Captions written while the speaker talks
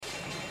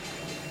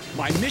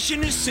My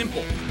mission is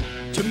simple,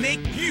 to make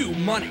you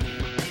money.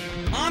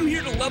 I'm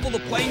here to level the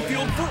playing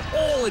field for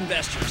all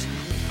investors.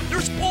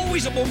 There's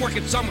always a bull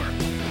market somewhere,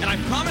 and I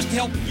promise to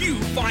help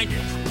you find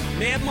it.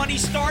 Mad Money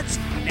starts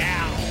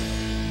now.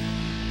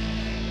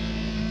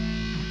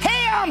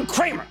 Hey, I'm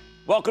Cramer.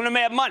 Welcome to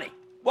Mad Money.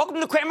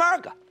 Welcome to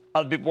Cramerica.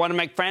 Other people want to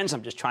make friends.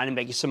 I'm just trying to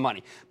make you some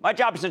money. My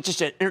job is not just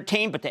to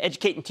entertain, but to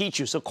educate and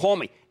teach you. So call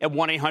me at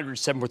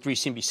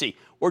 1-800-743-CNBC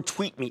or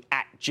tweet me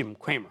at Jim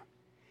Cramer.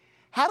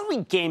 How do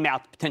we game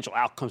out the potential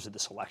outcomes of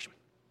this election?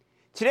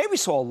 Today, we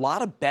saw a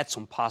lot of bets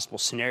on possible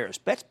scenarios.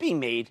 Bets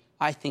being made,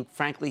 I think,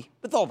 frankly,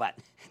 with all that,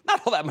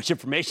 not all that much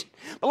information.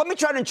 But let me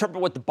try to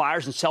interpret what the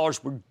buyers and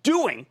sellers were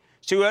doing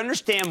so you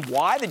understand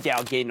why the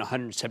Dow gained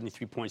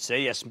 173 points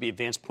today, the S&P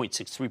advanced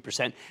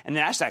 0.63%, and the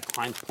Nasdaq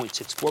climbed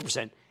 0.64%,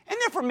 and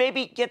therefore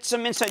maybe get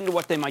some insight into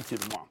what they might do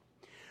tomorrow.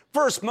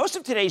 First, most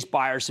of today's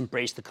buyers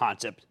embraced the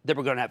concept that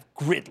we're going to have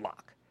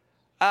gridlock.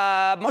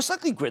 Most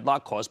likely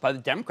gridlock caused by the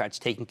Democrats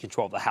taking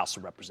control of the House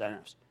of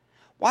Representatives.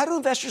 Why do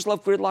investors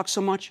love gridlock so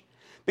much?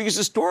 Because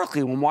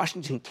historically, when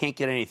Washington can't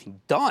get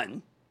anything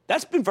done,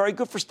 that's been very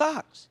good for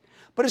stocks.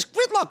 But is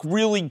gridlock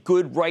really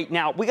good right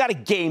now? We got to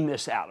game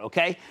this out,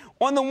 okay?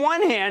 On the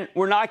one hand,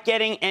 we're not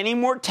getting any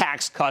more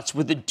tax cuts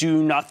with the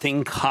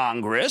do-nothing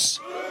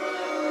Congress.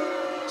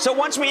 So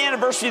once we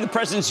anniversary the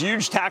president's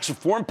huge tax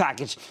reform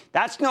package,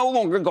 that's no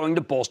longer going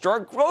to bolster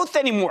our growth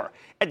anymore.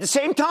 At the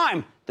same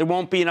time, there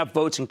won't be enough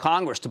votes in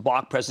Congress to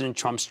block President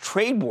Trump's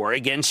trade war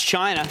against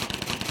China.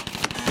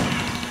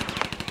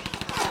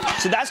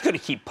 So that's going to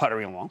keep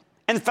puttering along.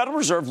 And the Federal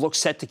Reserve looks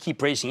set to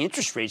keep raising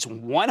interest rates,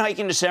 one hike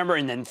in December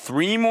and then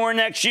 3 more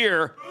next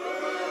year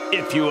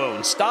if you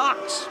own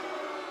stocks.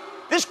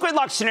 This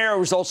gridlock scenario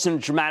results in a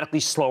dramatically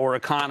slower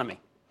economy.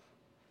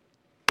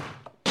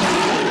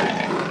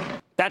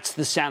 That's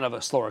the sound of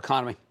a slower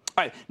economy.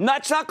 All right,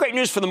 that's not great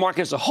news for the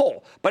market as a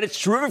whole, but it's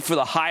terrific for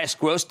the highest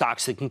growth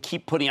stocks that can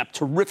keep putting up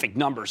terrific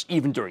numbers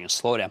even during a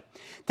slowdown.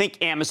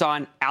 Think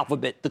Amazon,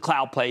 Alphabet, the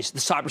cloud plays, the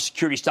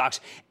cybersecurity stocks,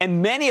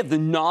 and many of the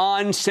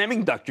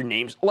non-semiconductor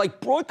names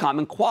like Broadcom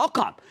and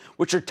Qualcomm,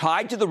 which are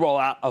tied to the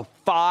rollout of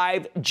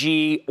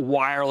 5G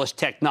wireless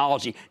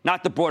technology,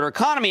 not the broader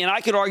economy. And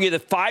I could argue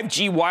that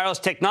 5G wireless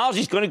technology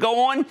is going to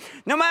go on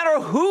no matter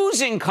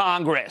who's in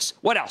Congress.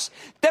 What else?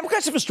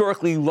 Democrats have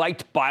historically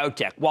liked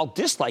biotech while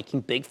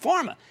disliking big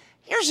pharma.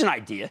 Here's an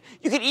idea.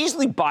 You could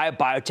easily buy a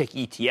biotech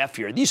ETF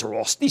here.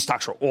 These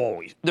stocks are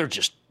always, they're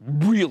just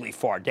really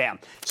far down.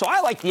 So I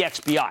like the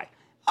XBI.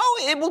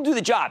 Oh, it will do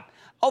the job.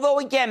 Although,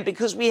 again,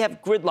 because we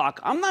have gridlock,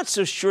 I'm not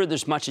so sure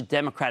there's much a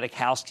Democratic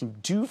House can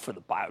do for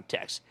the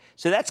biotechs.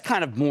 So that's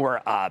kind of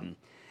more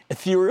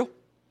ethereal.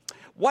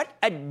 What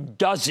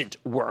doesn't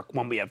work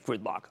when we have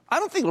gridlock? I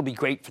don't think it'll be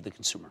great for the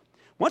consumer.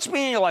 Once we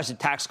annualize the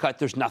tax cut,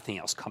 there's nothing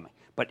else coming.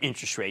 But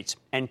interest rates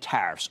and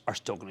tariffs are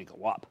still going to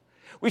go up.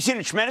 We've seen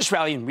a tremendous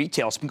rally in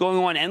retail. It's been going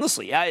on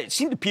endlessly. It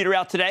seemed to peter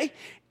out today.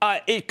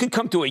 It could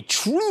come to a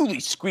truly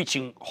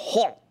screeching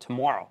halt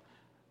tomorrow.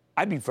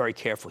 I'd be very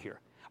careful here.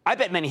 I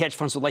bet many hedge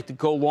funds would like to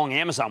go long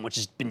Amazon, which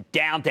has been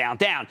down, down,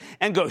 down,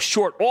 and go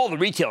short all the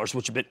retailers,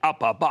 which have been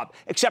up, up, up,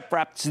 except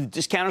perhaps the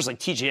discounters like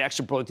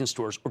TJX or Burlington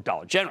Stores or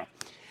Dollar General.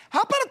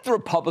 How about if the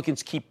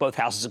Republicans keep both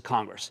houses of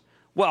Congress?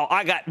 Well,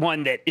 I got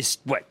one that is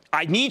what?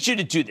 I need you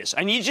to do this.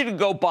 I need you to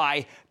go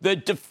buy the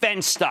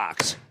defense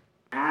stocks.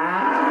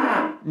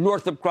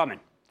 Northrop Grumman,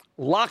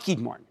 Lockheed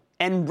Martin,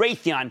 and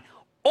Raytheon,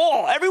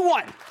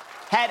 everyone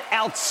had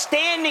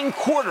outstanding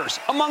quarters,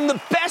 among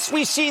the best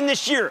we've seen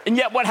this year. And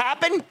yet what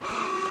happened?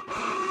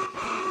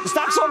 The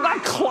stocks all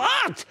got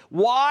clocked.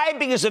 Why?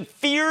 Because of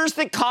fears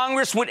that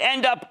Congress would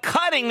end up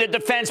cutting the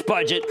defense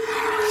budget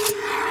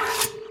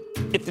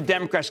if the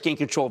Democrats gain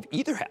control of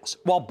either house.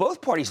 While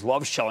both parties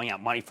love shelling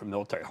out money for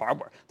military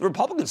hardware, the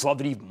Republicans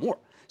love it even more.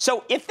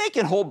 So if they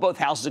can hold both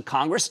houses of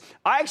Congress,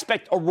 I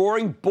expect a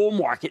roaring bull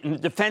market in the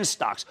defense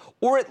stocks,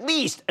 or at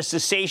least a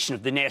cessation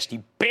of the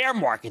nasty bear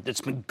market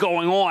that's been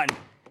going on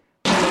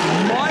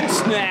for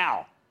months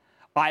now.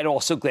 I'd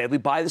also gladly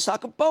buy the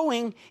stock of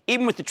Boeing,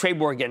 even with the trade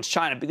war against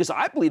China, because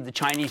I believe the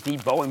Chinese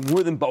need Boeing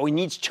more than Boeing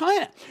needs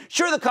China.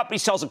 Sure, the company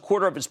sells a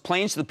quarter of its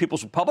planes to the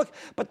People's Republic,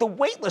 but the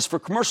wait list for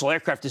commercial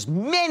aircraft is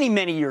many,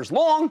 many years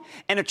long,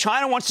 and if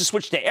China wants to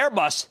switch to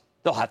Airbus,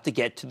 they'll have to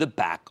get to the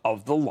back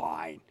of the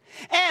line.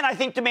 And I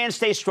think demand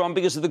stays strong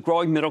because of the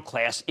growing middle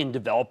class in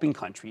developing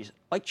countries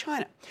like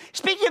China.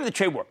 Speaking of the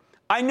trade war,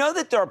 I know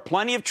that there are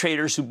plenty of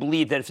traders who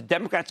believe that if the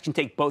Democrats can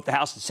take both the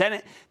House and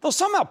Senate, they'll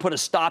somehow put a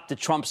stop to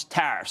Trump's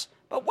tariffs.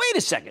 But wait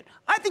a second.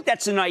 I think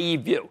that's a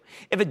naive view.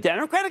 If a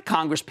Democratic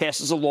Congress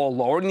passes a law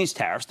lowering these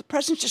tariffs, the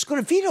president's just going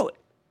to veto it.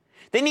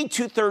 They need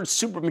two-thirds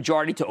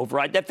supermajority to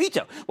override that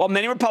veto. While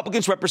many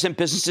Republicans represent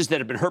businesses that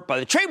have been hurt by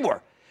the trade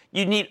war,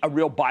 you need a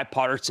real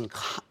bipartisan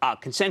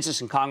consensus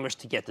in Congress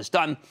to get this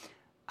done.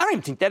 I don't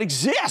even think that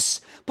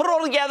exists. Put it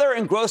all together,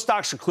 and growth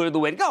stocks are clearly the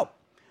way to go.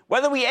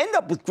 Whether we end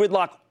up with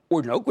gridlock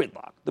or no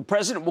gridlock, the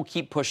president will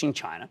keep pushing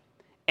China,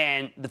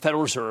 and the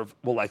Federal Reserve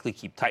will likely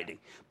keep tightening,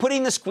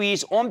 putting the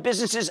squeeze on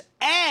businesses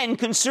and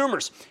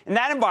consumers. In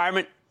that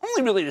environment,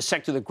 only really the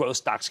sector that growth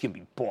stocks can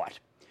be bought.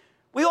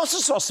 We also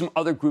saw some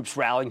other groups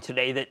rallying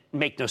today that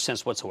make no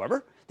sense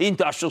whatsoever. The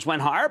industrials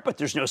went higher, but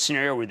there's no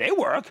scenario where they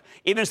work,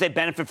 even as they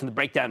benefit from the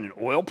breakdown in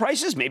oil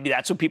prices. Maybe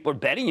that's what people are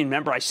betting. You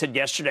remember I said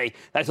yesterday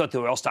that I thought the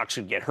oil stocks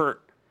would get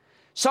hurt.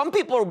 Some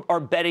people are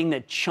betting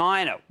that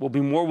China will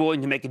be more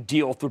willing to make a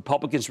deal if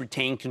Republicans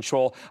retain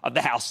control of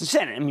the House and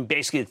Senate. I mean,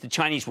 basically, if the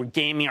Chinese were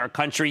gaming our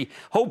country,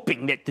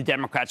 hoping that the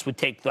Democrats would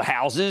take the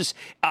houses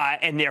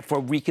and therefore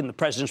weaken the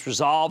president's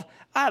resolve.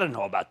 I don't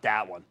know about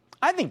that one.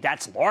 I think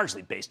that's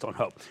largely based on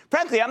hope.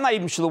 Frankly, I'm not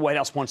even sure the White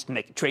House wants to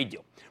make a trade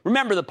deal.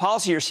 Remember, the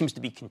policy here seems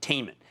to be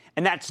containment,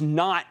 and that's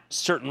not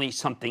certainly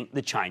something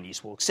the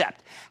Chinese will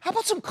accept. How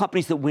about some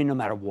companies that win no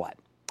matter what?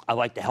 I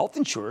like the health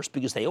insurers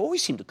because they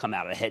always seem to come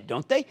out ahead,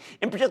 don't they?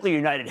 In particular,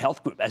 United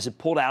Health Group, as it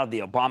pulled out of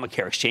the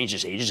Obamacare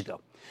exchanges ages ago.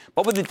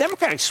 But with the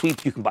Democratic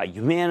sweep, you can buy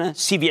Humana.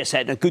 CVS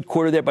had a good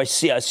quarter there by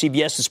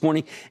CVS this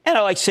morning. And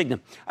I like Cigna.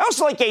 I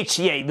also like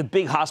HCA, the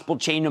big hospital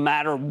chain, no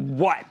matter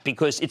what,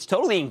 because it's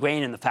totally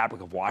ingrained in the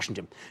fabric of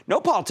Washington. No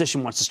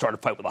politician wants to start a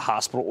fight with a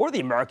hospital or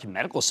the American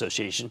Medical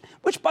Association,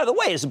 which, by the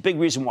way, is a big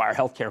reason why our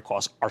health care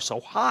costs are so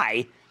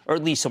high, or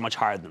at least so much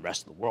higher than the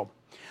rest of the world.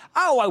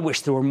 Oh, I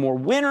wish there were more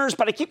winners,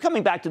 but I keep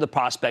coming back to the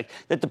prospect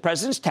that the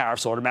president's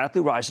tariffs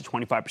automatically rise to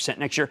 25%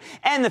 next year,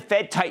 and the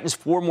Fed tightens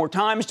 4 more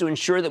times to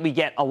ensure that we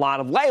get a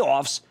lot of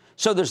layoffs,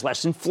 so there's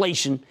less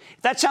inflation.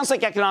 If that sounds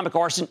like economic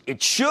arson,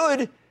 it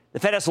should. The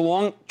Fed has a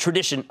long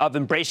tradition of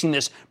embracing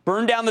this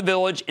burn down the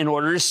village in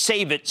order to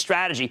save it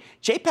strategy.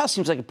 Jay Powell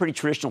seems like a pretty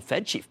traditional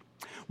Fed chief.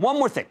 One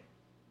more thing.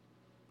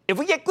 If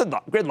we get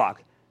gridlock,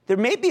 there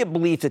may be a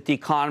belief that the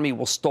economy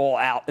will stall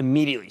out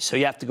immediately, so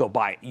you have to go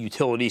buy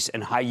utilities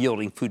and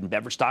high-yielding food and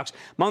beverage stocks.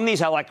 Among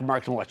these, I like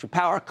American Electric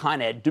Power, Con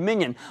Ed,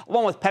 Dominion,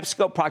 along with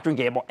PepsiCo, Procter &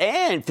 Gamble,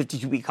 and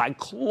 52-week high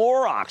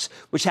Clorox,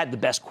 which had the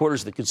best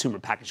quarters of the consumer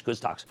packaged goods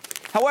stocks.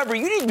 However,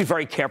 you need to be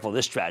very careful of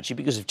this strategy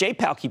because if Jay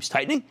Powell keeps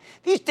tightening,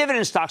 these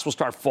dividend stocks will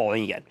start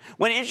falling again.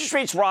 When interest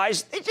rates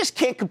rise, they just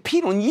can't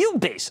compete on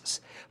yield basis.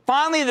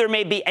 Finally, there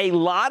may be a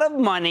lot of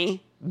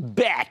money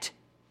bet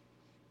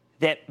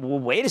that, well,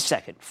 wait a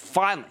second,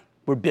 finally,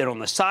 we're bid on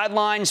the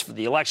sidelines for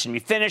the election to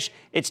be finished.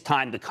 It's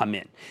time to come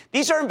in.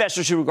 These are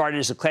investors who regard it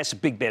as a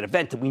classic big bad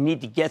event that we need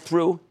to get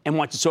through, and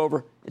once it's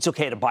over, it's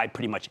okay to buy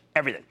pretty much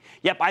everything.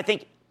 Yep, I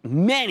think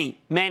many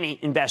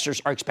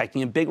investors are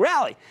expecting a big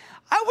rally.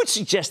 I would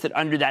suggest that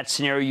under that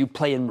scenario, you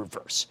play in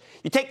reverse.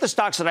 You take the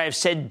stocks that I have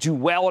said do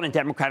well in a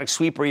Democratic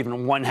sweep or even a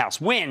one-house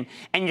win,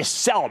 and you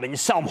sell them, and you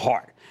sell them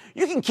hard.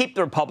 You can keep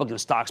the Republican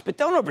stocks, but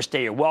don't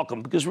overstay your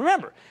welcome, because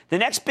remember, the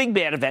next big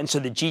bad events are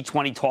the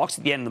G20 talks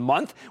at the end of the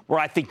month, where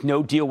I think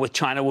no deal with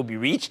China will be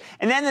reached,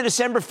 and then the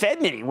December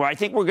Fed meeting, where I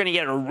think we're going to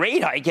get a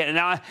rate hike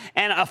and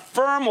a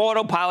firm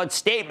autopilot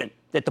statement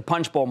that the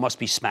punch bowl must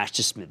be smashed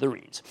to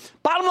smithereens.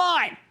 Bottom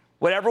line,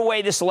 whatever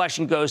way this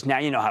election goes, now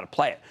you know how to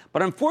play it.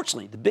 But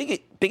unfortunately,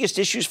 the biggest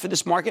issues for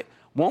this market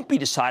won't be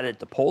decided at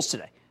the polls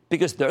today,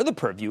 because they're the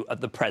purview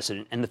of the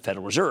president and the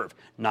Federal Reserve,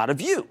 not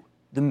of you,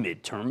 the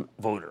midterm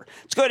voter.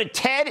 Let's go to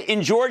Ted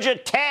in Georgia.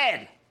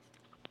 Ted.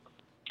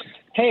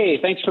 Hey,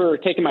 thanks for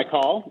taking my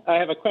call. I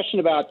have a question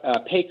about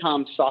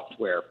Paycom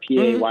Software,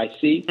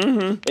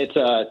 Payc. It's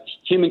a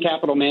human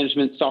capital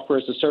management software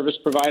as a service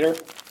provider.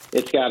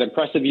 It's got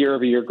impressive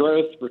year-over-year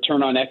growth,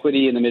 return on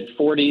equity in the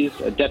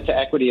mid-40s, a debt to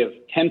equity of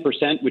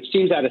 10%, which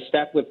seems out of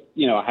step with,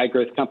 a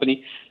high-growth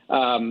company,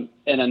 and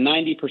a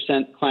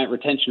 90% client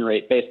retention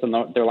rate based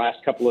on their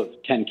last couple of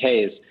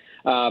 10Ks.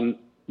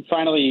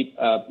 Finally,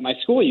 my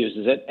school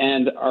uses it,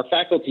 and our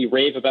faculty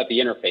rave about the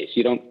interface.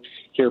 You don't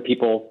hear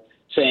people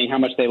saying how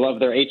much they love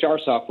their HR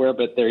software,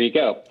 but there you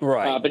go.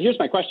 Right. But here's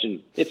my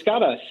question. It's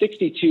got a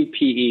 62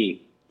 PE,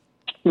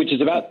 which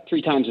is about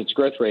 3 times its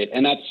growth rate,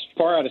 and that's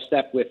far out of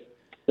step with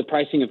the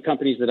pricing of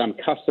companies that I'm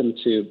accustomed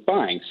to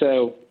buying.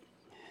 So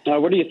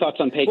what are your thoughts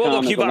on Paycom?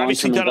 Well, look, you've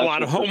obviously done a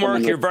lot of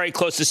homework. You're very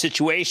close to the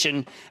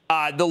situation.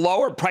 The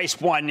lower price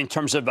one in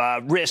terms of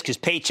risk is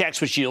Paychex,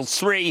 which yields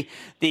 3.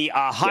 The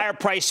higher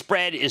price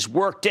spread is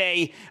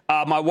Workday.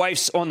 My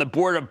wife's on the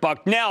board of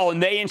Bucknell,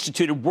 and they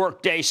instituted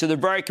Workday, so they're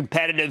very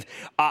competitive.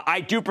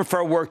 I do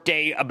prefer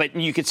Workday, but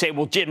you could say,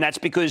 well, Jim, that's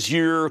because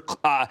you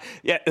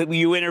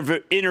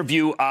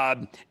interview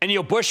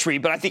Anil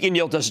Bushri, but I think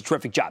Anil does a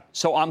terrific job.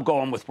 So I'm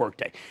going with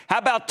Workday. How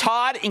about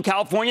Todd in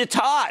California?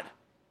 Todd.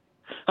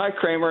 Hi,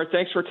 Cramer.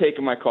 Thanks for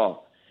taking my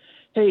call.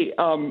 Hey,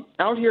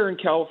 out here in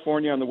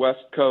California on the West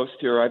Coast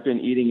here, I've been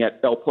eating at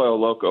El Pollo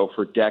Loco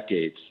for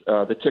decades.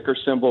 The ticker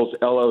symbol's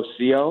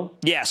LOCO.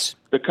 Yes.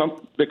 The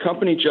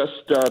company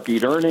just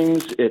beat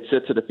earnings. It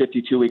sits at a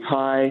 52-week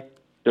high.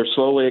 They're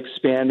slowly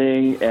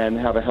expanding and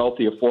have a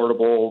healthy,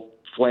 affordable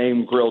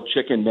flame grilled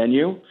chicken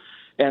menu.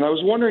 And I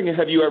was wondering,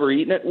 have you ever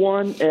eaten at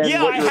one? And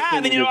yeah, I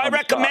have. And, I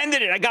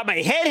recommended it. I got my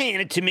head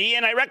handed to me,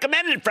 and I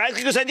recommended it,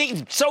 frankly, because I think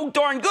it's so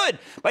darn good.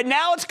 But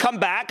now it's come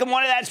back, and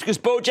one of that's because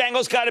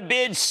Bojangles got a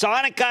bid,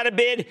 Sonic got a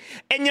bid.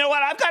 And you know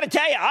what? I've got to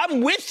tell you,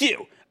 I'm with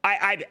you.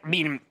 I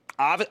mean,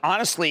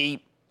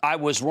 honestly, I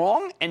was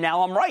wrong, and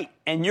now I'm right.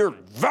 And you're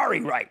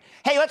very right.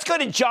 Hey, let's go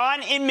to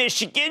John in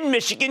Michigan.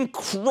 Michigan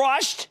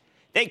crushed.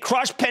 They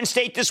crushed Penn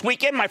State this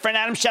weekend. My friend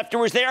Adam Schefter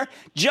was there.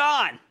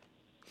 John.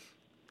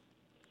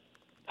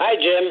 Hi,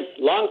 Jim.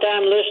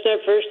 Long-time listener,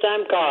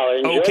 first-time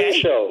caller. Enjoy the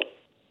show.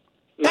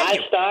 My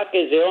stock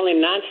is the only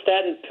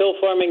non-statin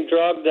pill-forming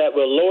drug that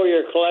will lower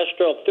your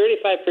cholesterol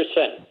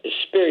 35%.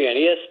 Esperion,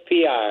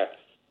 ESPR.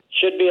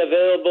 Should be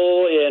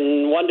available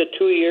in 1 to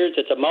 2 years.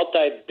 It's a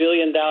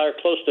multi-billion-dollar,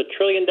 close to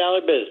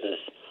trillion-dollar business.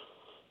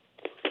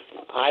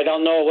 I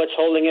don't know what's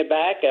holding it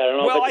back. I don't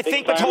know. Well, if it's I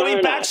think what's holding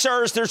it back,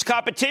 sir, is there's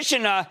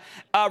competition.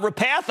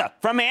 Repatha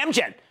from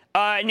Amgen.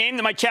 A name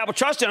that my Chapel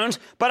Trust owns,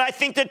 but I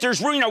think that there's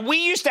room.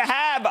 We used to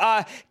have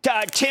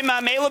Tim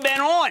Maleben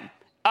on.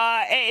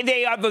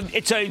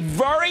 It's a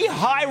very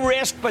high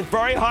risk but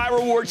very high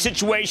reward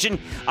situation.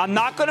 I'm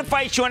not going to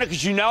fight you on it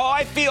because you know how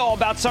I feel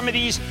about some of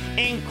these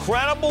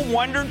incredible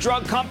wonder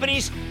drug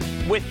companies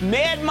with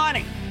mad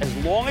money. As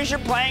long as you're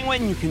playing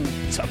when you can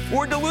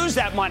afford to lose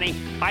that money,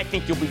 I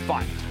think you'll be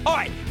fine. All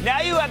right,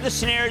 now you have the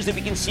scenarios that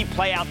we can see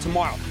play out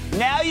tomorrow.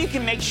 Now you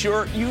can make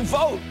sure you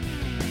vote.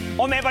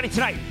 On Mad Money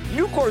tonight,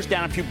 Nucor's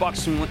down a few bucks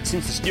since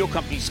the steel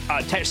company's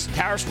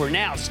tariffs were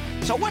announced.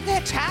 So what the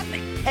heck's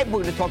happening? Hey,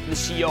 we're going to talk to the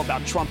CEO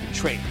about Trump and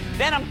trade.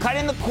 Then I'm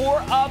cutting the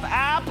core of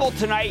Apple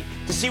tonight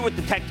to see what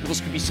the technicals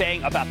could be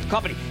saying about the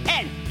company.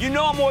 And you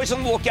know I'm always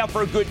on the lookout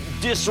for a good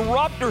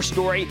disruptor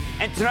story.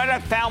 And tonight I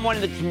found one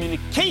in the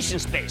communication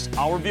space.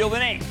 I'll reveal the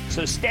name.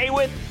 So stay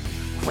with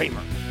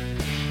Cramer.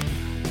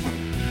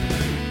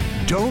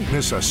 Don't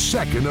miss a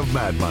second of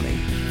Mad Money.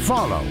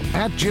 Follow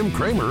 @Jim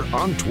Cramer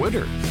on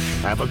Twitter.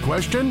 Have a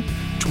question?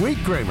 Tweet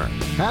Cramer.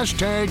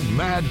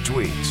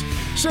 #MadTweets.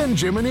 Send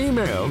Jim an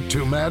email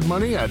to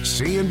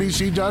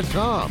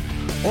madmoney@cnbc.com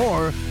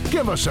or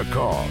give us a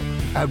call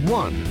at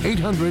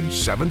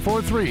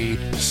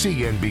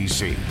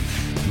 1-800-743-CNBC.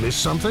 Miss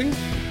something?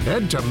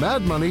 Head to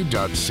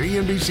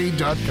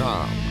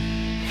madmoney.cnbc.com.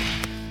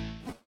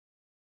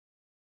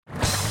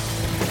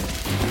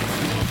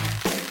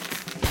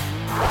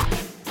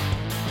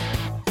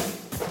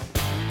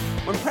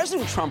 When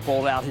President Trump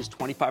rolled out his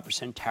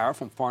 25%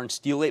 tariff on foreign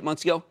steel 8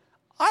 months ago,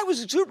 I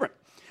was exuberant.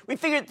 We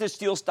figured the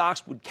steel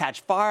stocks would catch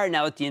fire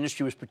now that the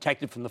industry was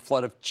protected from the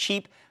flood of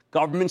cheap,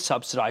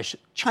 government-subsidized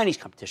Chinese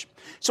competition.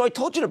 So I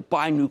told you to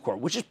buy Nucor,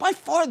 which is by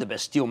far the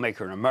best steel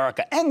maker in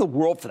America and the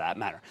world for that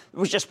matter. There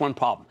was just one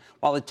problem.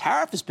 While the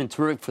tariff has been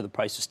terrific for the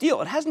price of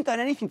steel, it hasn't done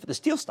anything for the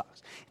steel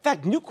stocks. In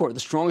fact, Nucor, the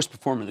strongest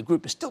performer in the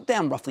group, is still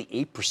down roughly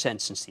 8%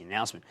 since the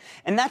announcement.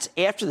 And that's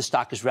after the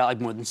stock has rallied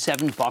more than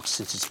 $7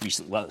 since its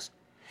recent lows.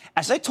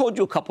 As I told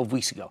you a couple of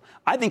weeks ago,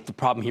 I think the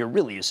problem here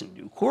really isn't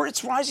Nucor,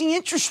 it's rising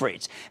interest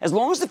rates. As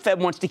long as the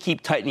Fed wants to keep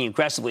tightening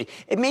aggressively,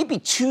 it may be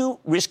too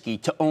risky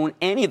to own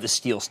any of the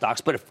steel stocks,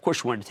 but of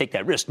course you want to take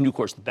that risk.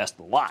 Nucor's the best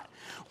of the lot.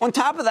 On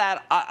top of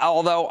that,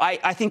 although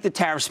I think the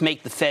tariffs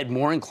make the Fed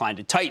more inclined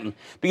to tighten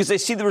because they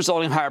see the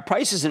resulting higher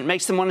prices and it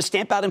makes them want to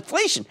stamp out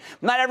inflation.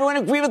 Not everyone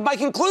agreed with my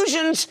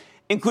conclusions,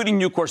 including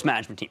Nucor's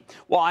management team.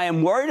 While I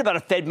am worried about a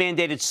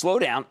Fed-mandated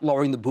slowdown,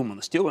 lowering the boom on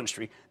the steel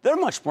industry, they're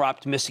much more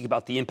optimistic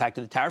about the impact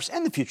of the tariffs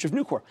and the future of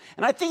Nucor.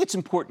 And I think it's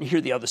important to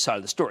hear the other side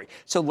of the story.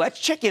 So let's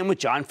check in with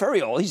John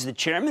Ferriola. He's the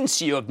chairman and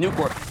CEO of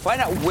Nucor.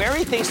 Find out where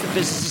he thinks the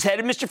business is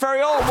headed. Mr.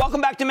 Ferriola,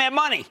 welcome back to Mad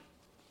Money.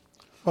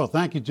 Well,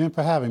 thank you, Jim,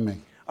 for having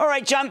me. All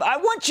right, John, I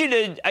want you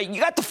to, you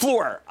got the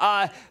floor.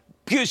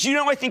 Because,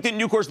 I think that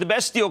Nucor is the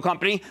best steel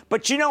company,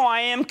 but,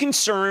 I am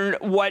concerned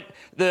what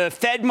the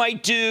Fed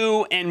might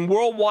do and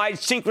worldwide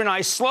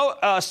synchronized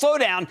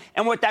slowdown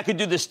and what that could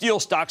do to the steel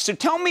stocks. So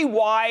tell me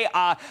why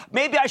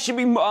maybe I should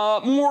be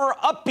more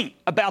upbeat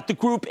about the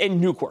group and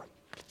Nucor.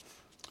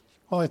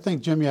 Well, I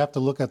think, Jim, you have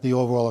to look at the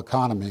overall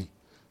economy.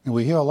 And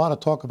we hear a lot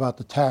of talk about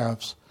the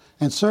tariffs,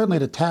 and certainly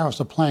the tariffs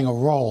are playing a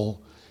role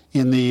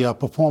in the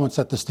performance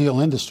that the steel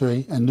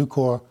industry and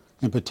Nucor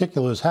in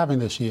particular is having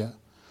this year.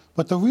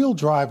 But the real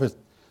driver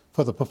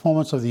for the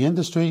performance of the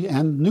industry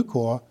and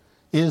Nucor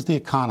is the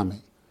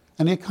economy.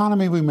 And the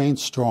economy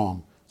remains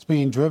strong. It's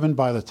being driven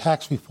by the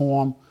tax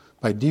reform,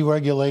 by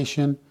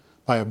deregulation,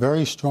 by a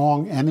very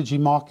strong energy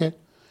market.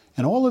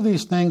 And all of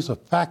these things are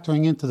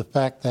factoring into the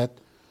fact that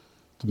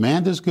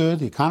demand is good,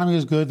 the economy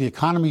is good, the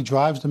economy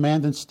drives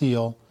demand in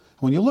steel.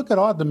 When you look at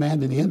our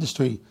demand in the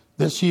industry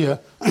this year,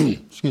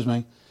 excuse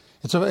me,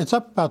 it's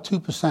up about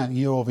 2%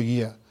 year over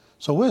year.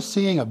 So we're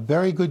seeing a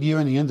very good year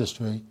in the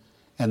industry.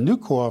 And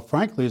Nucor,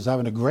 frankly, is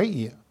having a great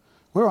year.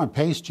 We're on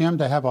pace, Jim,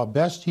 to have our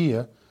best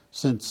year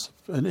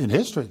in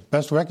history,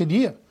 best record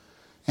year.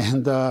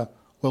 And we're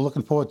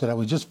looking forward to that.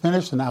 We just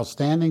finished an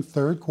outstanding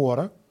third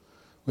quarter.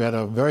 We had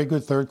a very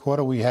good third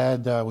quarter. We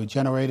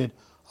generated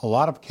a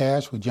lot of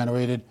cash. We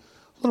generated a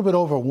little bit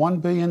over $1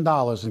 billion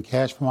in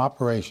cash from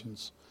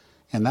operations.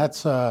 And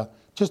that's,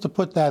 just to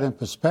put that in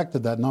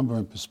perspective, that number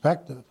in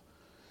perspective,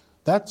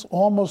 that's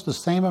almost the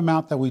same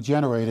amount that we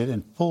generated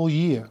in full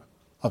year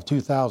of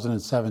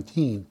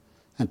 2017,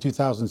 and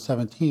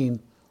 2017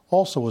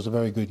 also was a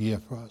very good year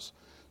for us.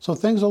 So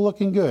things are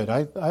looking good.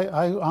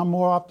 I'm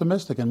more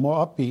optimistic and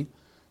more upbeat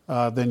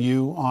than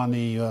you on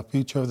the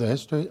future of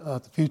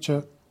the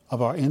future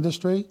of our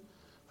industry,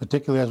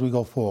 particularly as we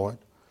go forward.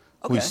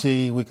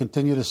 Okay. We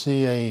continue to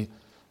see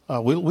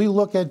we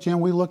look at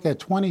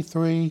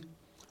 23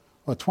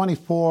 or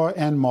 24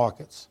 end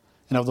markets,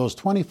 and of those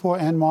 24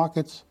 end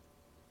markets,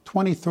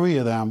 23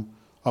 of them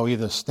are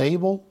either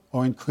stable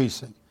or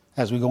increasing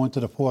as we go into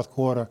the fourth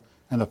quarter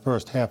and the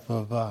first half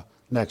of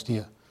next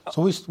year.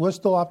 So we're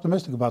still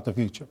optimistic about the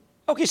future.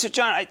 Okay, so,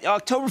 John,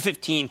 October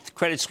 15th,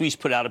 Credit Suisse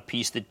put out a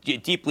piece that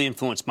deeply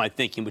influenced my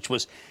thinking, which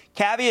was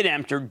caveat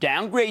emptor,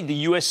 downgrade the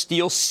U.S.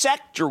 steel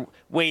sector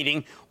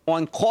weighting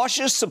on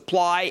cautious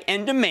supply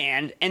and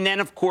demand, and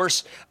then, of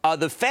course,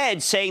 the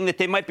Fed saying that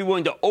they might be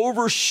willing to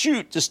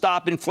overshoot to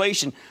stop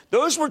inflation.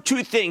 Those were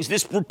two things,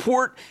 this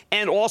report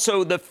and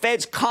also the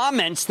Fed's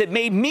comments, that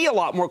made me a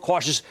lot more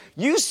cautious.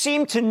 You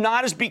seem to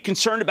not as be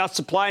concerned about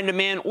supply and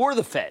demand or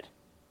the Fed.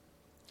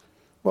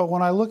 Well,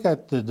 when I look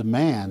at the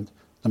demand,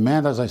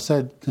 as I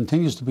said,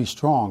 continues to be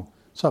strong.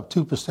 It's up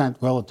 2%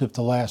 relative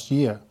to last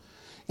year.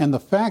 And the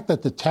fact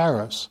that the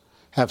tariffs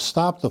have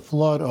stopped the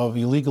flood of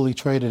illegally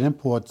traded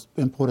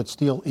imported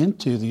steel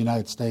into the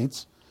United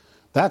States,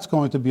 that's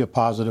going to be a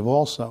positive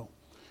also.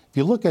 If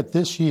you look at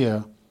this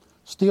year,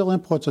 steel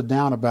imports are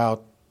down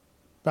about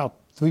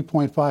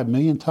 3.5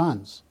 million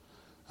tons.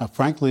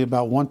 Frankly,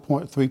 about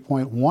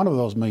 3.1 of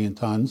those million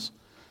tons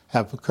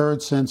have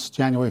occurred since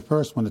January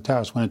 1st when the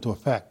tariffs went into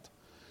effect.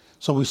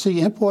 So we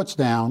see imports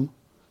down,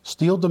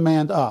 steel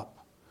demand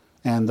up,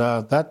 and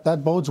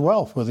that bodes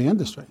well for the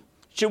industry.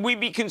 Should we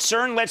be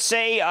concerned, let's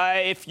say,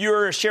 if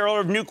you're a shareholder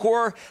of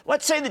Nucor,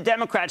 let's say the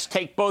Democrats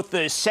take both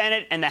the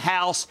Senate and the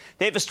House.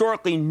 They've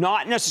historically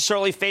not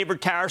necessarily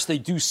favored tariffs. They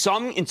do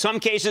in some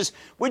cases.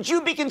 Would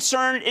you be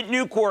concerned at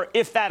Nucor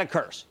if that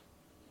occurs?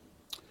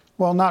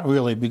 Well, not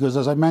really, because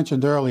as I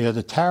mentioned earlier,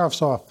 the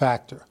tariffs are a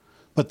factor,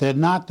 but they're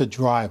not the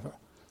driver.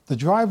 The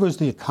driver is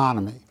the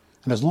economy.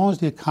 And as long as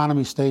the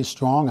economy stays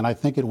strong, and I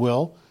think it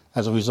will,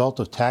 as a result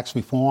of tax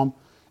reform,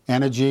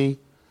 energy,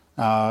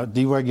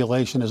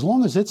 deregulation, as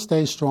long as it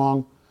stays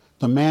strong,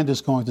 demand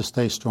is going to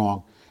stay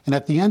strong. And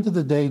at the end of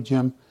the day,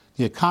 Jim,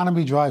 the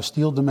economy drives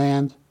steel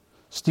demand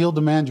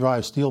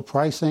drives steel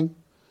pricing,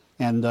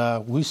 and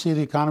we see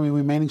the economy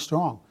remaining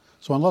strong.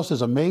 So unless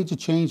there's a major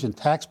change in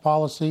tax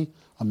policy,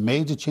 a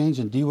major change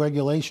in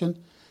deregulation,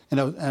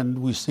 and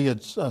we see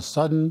a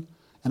sudden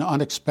and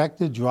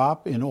unexpected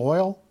drop in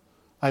oil,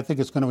 I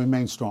think it's going to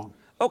remain strong.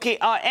 Okay,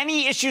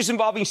 any issues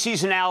involving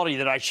seasonality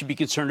that I should be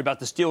concerned about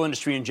the steel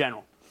industry in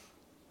general?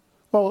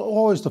 Well,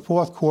 always the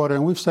fourth quarter,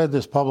 and we've said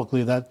this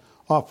publicly, that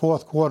our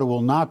fourth quarter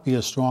will not be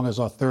as strong as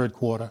our third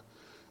quarter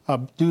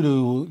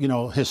due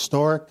to,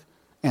 historic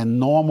and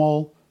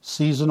normal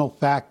seasonal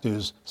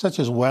factors such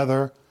as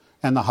weather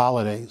and the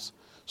holidays.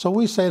 So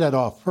we say that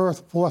our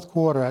fourth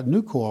quarter at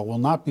Nucor will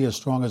not be as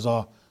strong as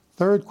our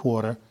third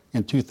quarter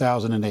in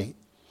 2008.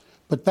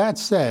 But that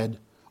said,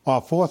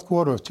 our fourth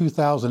quarter of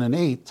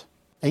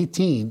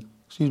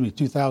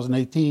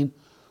 2018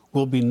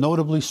 will be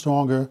notably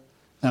stronger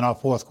than our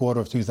fourth quarter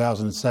of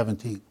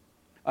 2017.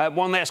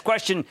 One last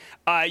question.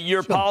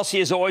 Your policy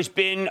has always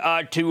been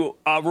to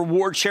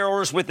reward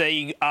shareholders with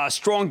a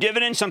strong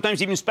dividend,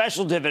 sometimes even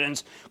special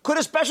dividends. Could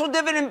a special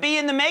dividend be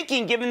in the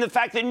making, given the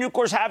fact that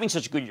Nucor is having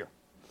such a good year?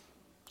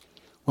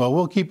 Well,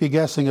 we'll keep you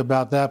guessing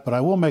about that, but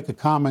I will make a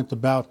comment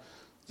about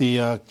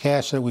the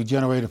cash that we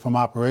generated from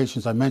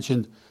operations. I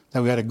mentioned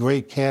that we had a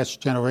great cash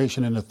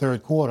generation in the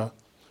third quarter.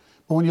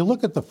 But when you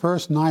look at the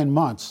first 9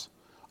 months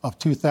of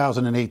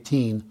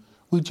 2018,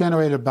 we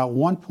generated about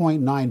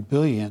 $1.9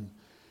 billion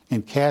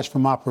in cash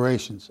from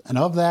operations. And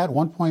of that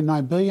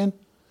 $1.9 billion,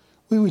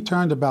 we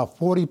returned about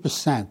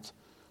 40%,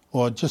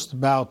 or just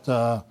about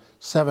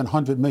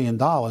 $700 million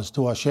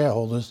to our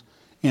shareholders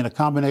in a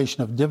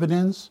combination of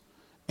dividends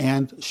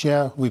and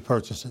share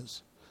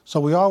repurchases. So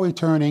we are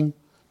returning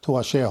to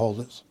our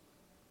shareholders.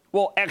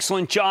 Well,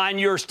 excellent, John.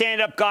 You're a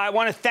stand-up guy. I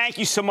want to thank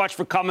you so much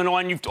for coming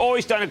on. You've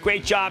always done a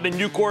great job, and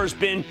Nucor has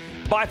been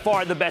by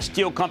far the best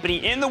steel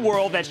company in the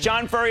world. That's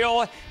John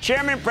Ferriola,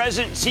 Chairman,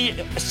 President,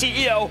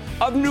 CEO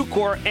of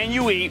Nucor and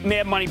UE.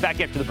 Mad Money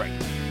back after the break.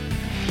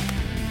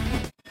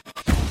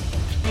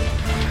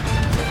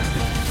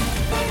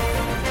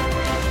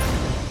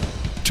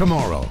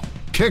 Tomorrow,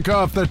 kick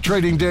off the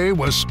trading day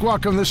with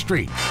Squawk on the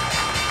Street.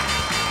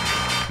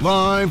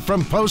 Live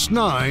from Post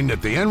 9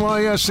 at the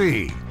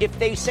NYSE. If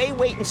they say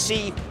wait and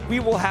see,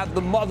 we will have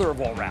the mother of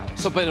all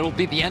rallies. But it'll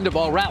be the end of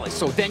all rallies.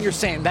 So then you're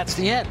saying that's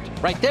the end,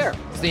 right there.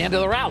 It's the end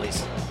of the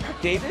rallies.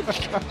 David,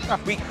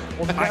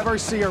 we'll never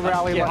see a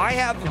rally like I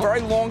have a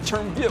very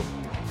long-term view.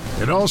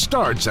 It all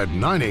starts at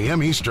 9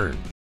 a.m. Eastern.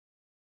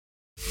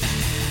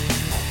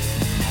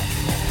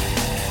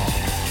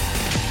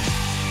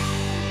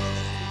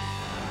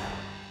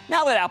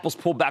 Now that Apple's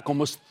pulled back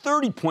almost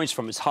 30 points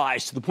from its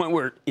highs to the point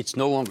where it's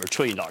no longer a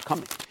trillion-dollar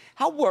company,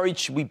 how worried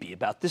should we be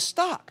about this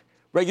stock?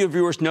 Regular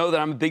viewers know that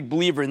I'm a big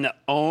believer in the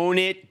own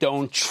it,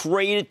 don't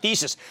trade it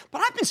thesis.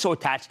 But I've been so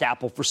attached to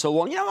Apple for so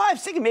long, I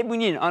was thinking maybe we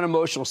need an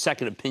unemotional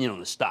second opinion on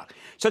the stock.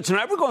 So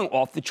tonight we're going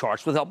off the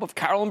charts with the help of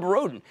Carolyn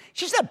Borodin.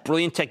 She's that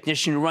brilliant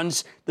technician who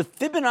runs the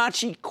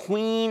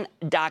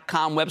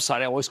FibonacciQueen.com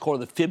website. I always call her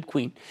the Fib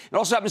Queen. It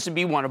also happens to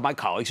be one of my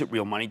colleagues at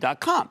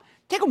RealMoney.com.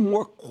 Take a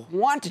more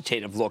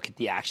quantitative look at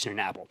the action in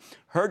Apple.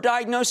 Her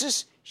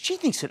diagnosis, she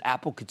thinks that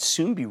Apple could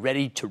soon be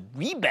ready to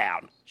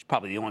rebound. She's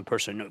probably the only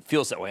person I know who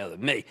feels that way other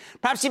than me.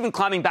 Perhaps even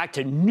climbing back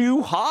to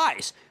new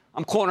highs.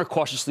 I'm calling her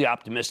cautiously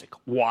optimistic.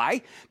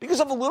 Why?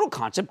 Because of a little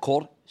concept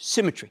called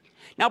symmetry.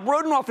 Now,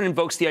 Broden often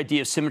invokes the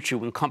idea of symmetry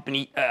when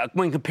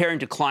comparing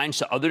declines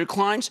to other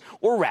declines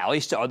or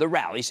rallies to other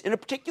rallies in a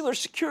particular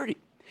security.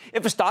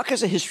 If a stock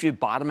has a history of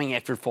bottoming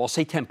after it falls,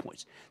 say, 10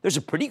 points, there's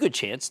a pretty good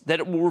chance that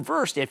it will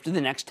reverse after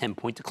the next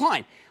 10-point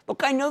decline.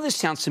 Look, I know this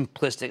sounds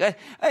simplistic.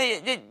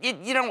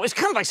 It's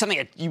kind of like something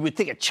that you would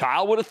think a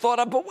child would have thought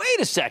of, but wait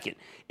a second.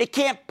 It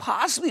can't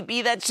possibly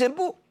be that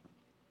simple.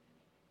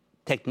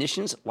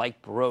 Technicians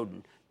like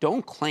Broden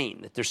don't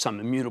claim that there's some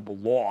immutable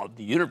law of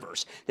the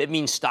universe that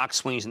means stock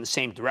swings in the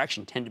same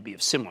direction tend to be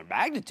of similar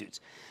magnitudes.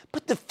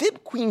 But the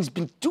Fib Queen's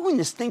been doing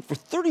this thing for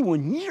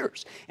 31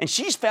 years, and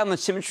she's found that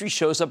symmetry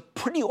shows up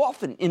pretty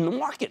often in the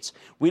markets.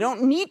 We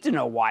don't need to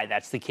know why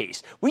that's the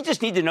case. We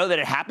just need to know that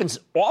it happens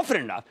often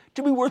enough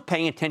to be worth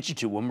paying attention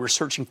to when we're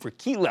searching for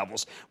key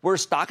levels where a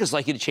stock is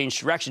likely to change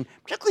direction,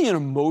 particularly an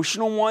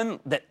emotional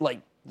one that,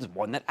 like, the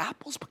one that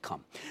Apple's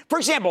become. For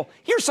example,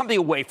 here's something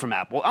away from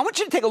Apple. I want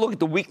you to take a look at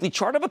the weekly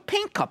chart of a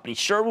paint company,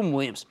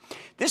 Sherwin-Williams.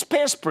 This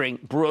past spring,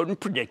 Broden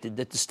predicted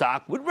that the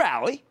stock would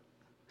rally.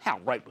 How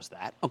right was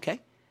that? Okay.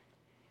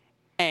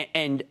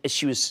 And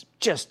she was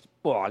just,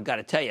 well, I got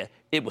to tell you,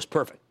 it was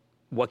perfect.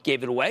 What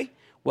gave it away?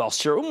 Well,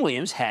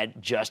 Sherwin-Williams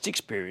had just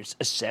experienced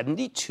a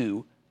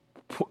 $72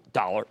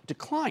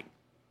 decline.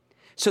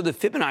 So the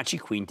Fibonacci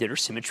Queen did her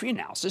symmetry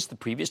analysis. The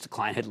previous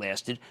decline had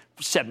lasted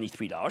for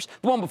 $73.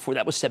 The one before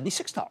that was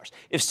 $76.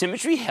 If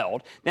symmetry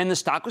held, then the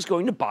stock was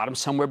going to bottom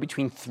somewhere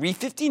between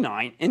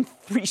 $359 and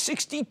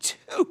 $362.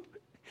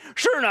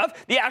 Sure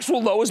enough, the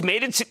actual low was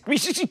made at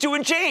 $362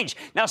 and change.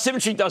 Now,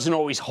 symmetry doesn't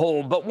always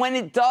hold, but when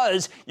it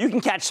does, you can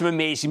catch some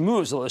amazing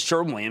moves, although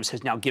Sherwin-Williams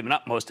has now given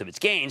up most of its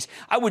gains.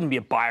 I wouldn't be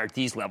a buyer at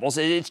these levels.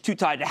 It's too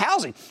tied to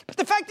housing. But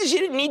the fact is you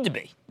didn't need to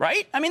be,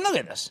 right? I mean, look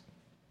at this.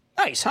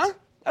 Nice, huh?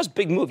 That was a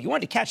big move. You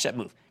wanted to catch that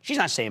move. She's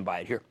not saying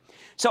buy it here.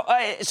 So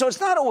it's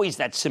not always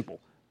that simple.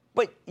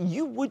 But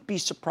you would be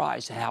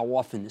surprised at how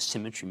often the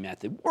symmetry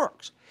method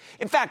works.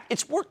 In fact,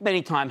 it's worked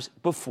many times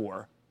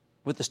before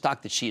with the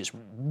stock that she has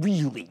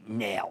really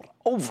nailed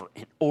over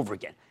and over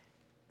again,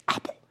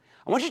 Apple.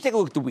 I want you to take a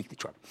look at the weekly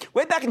chart.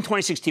 Way back in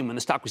 2016, when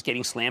the stock was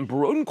getting slammed,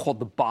 Broden called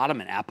the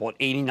bottom in Apple at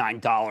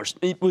 $89.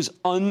 It was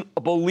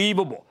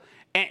unbelievable.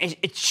 And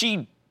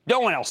no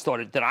one else thought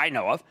it that I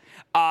know of.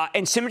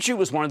 And symmetry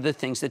was one of the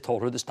things that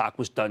told her the stock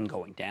was done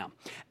going down.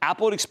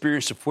 Apple had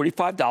experienced a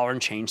 $45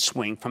 and change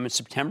swing from its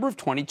September of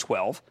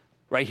 2012,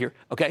 right here,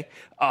 okay,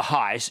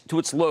 highs to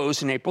its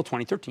lows in April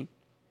 2013.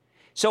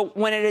 So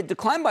when it had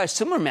declined by a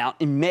similar amount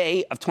in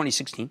May of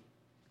 2016,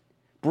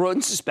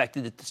 Broden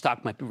suspected that the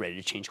stock might be ready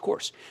to change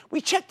course. We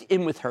checked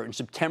in with her in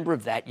September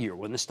of that year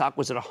when the stock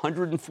was at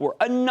 104,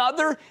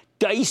 another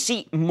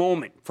dicey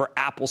moment for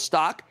Apple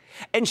stock.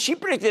 And she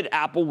predicted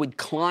Apple would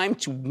climb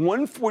to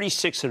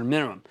 146 at a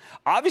minimum.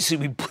 Obviously,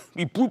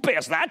 we blew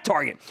past that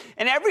target.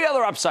 And every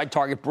other upside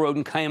target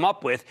Broden came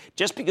up with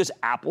just because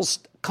Apple's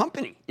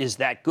company is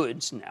that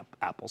good. And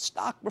Apple's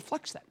stock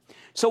reflects that.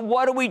 So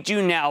what do we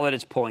do now that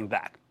it's pulling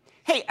back?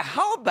 Hey,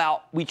 how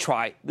about we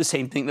try the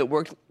same thing that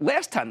worked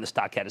last time the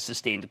stock had a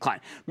sustained decline?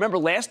 Remember,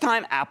 last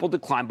time Apple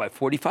declined by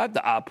 45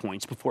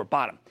 points before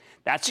bottom.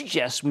 That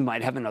suggests we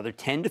might have another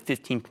 10 to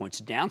 15 points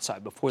of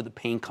downside before the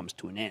pain comes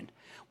to an end.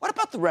 What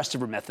about the rest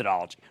of her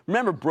methodology?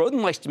 Remember,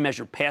 Broden likes to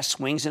measure past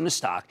swings in a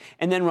stock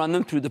and then run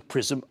them through the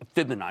prism of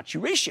Fibonacci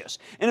ratios,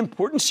 an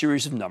important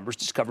series of numbers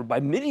discovered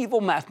by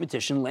medieval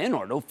mathematician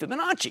Leonardo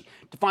Fibonacci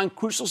to find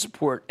crucial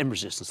support and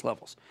resistance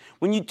levels.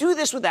 When you do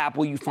this with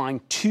Apple, you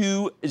find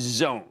two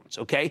zones,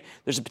 okay?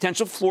 There's a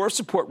potential floor of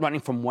support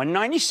running from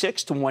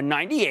 196 to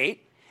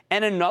 198,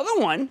 and another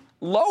one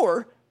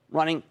lower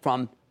running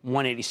from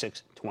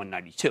 186 to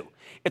 192.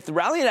 If the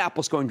rally at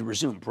Apple is going to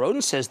resume,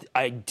 Broden says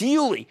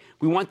ideally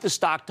we want the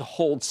stock to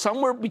hold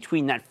somewhere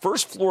between that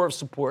first floor of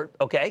support,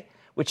 okay,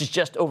 which is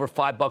just over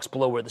 $5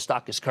 below where the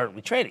stock is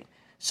currently trading.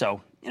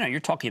 So, you're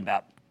talking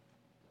about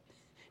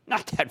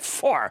not that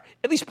far,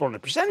 at least on a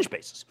percentage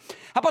basis.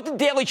 How about the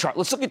daily chart?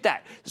 Let's look at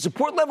that. The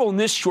support level in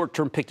this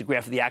short-term pictograph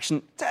of the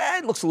action,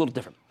 it looks a little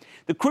different.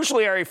 The crucial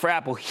area for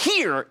Apple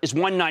here is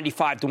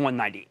 195 to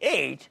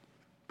 198.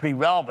 Pretty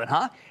relevant,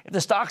 huh? If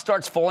the stock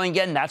starts falling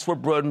again, that's where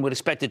Broden would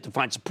expect it to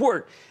find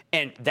support.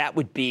 And that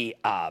would be,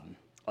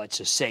 let's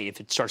just say, if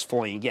it starts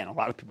falling again, a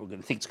lot of people are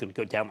going to think it's going to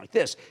go down like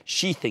this.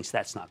 She thinks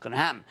that's not going to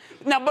happen.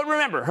 Now, but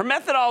remember, her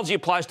methodology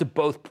applies to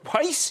both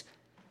price,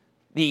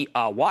 the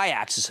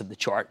y-axis of the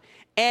chart,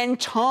 and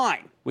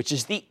time, which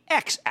is the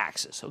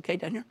x-axis. Okay,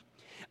 down here?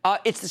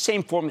 It's the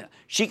same formula.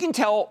 She can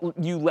tell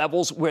you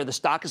levels where the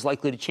stock is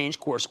likely to change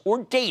course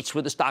or dates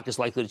where the stock is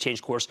likely to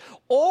change course,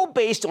 all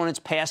based on its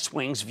past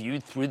swings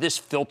viewed through this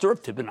filter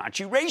of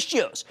Fibonacci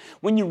ratios.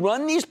 When you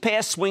run these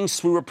past swings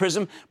through a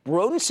prism,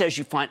 Broden says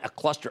you find a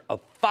cluster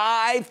of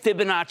 5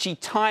 Fibonacci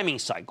timing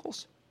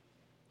cycles,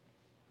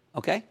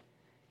 okay,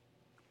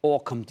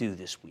 all come due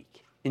this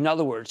week. In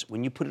other words,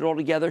 when you put it all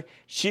together,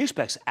 she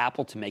expects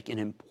Apple to make an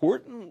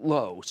important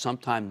low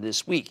sometime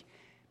this week.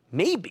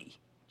 Maybe,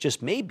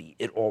 just maybe,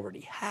 it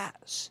already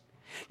has.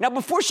 Now,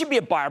 before she be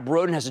a buyer,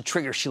 Broden has a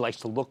trigger she likes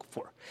to look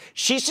for.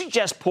 She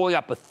suggests pulling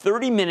up a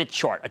 30-minute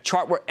chart, a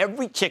chart where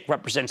every tick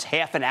represents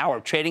half an hour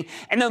of trading,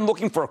 and then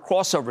looking for a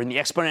crossover in the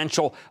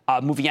exponential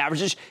moving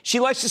averages.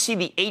 She likes to see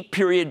the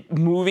 8-period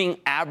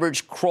moving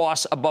average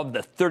cross above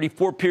the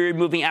 34-period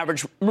moving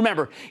average.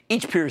 Remember,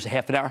 each period is a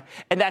half an hour,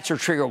 and that's her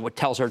trigger, what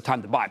tells her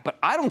time to buy. But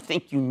I don't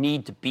think you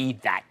need to be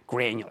that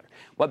granular.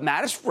 What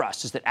matters for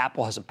us is that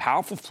Apple has a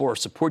powerful floor of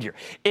support here.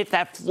 If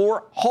that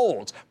floor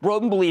holds,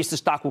 Broden believes the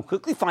stock will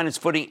quickly find its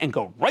footing and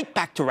go right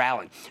back to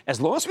rallying.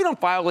 As long as we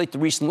don't violate the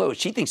recent lows,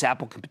 she thinks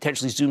Apple can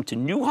potentially zoom to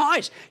new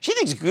highs. She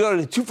thinks it could go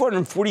to the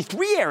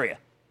 243 area.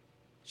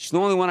 She's the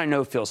only one I know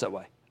who feels that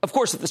way. Of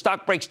course, if the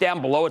stock breaks down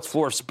below its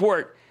floor of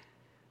support,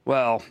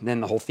 well,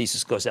 then the whole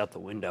thesis goes out the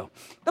window.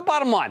 The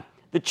bottom line,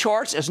 the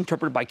charts, as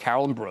interpreted by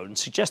Carolyn Broden,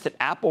 suggest that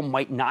Apple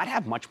might not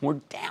have much more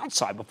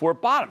downside before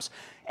it bottoms.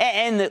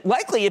 And that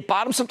likely it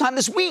bottoms sometime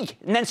this week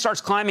and then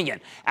starts climbing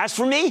again. As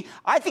for me,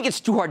 I think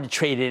it's too hard to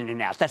trade in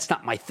and out. That's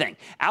not my thing.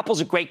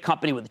 Apple's a great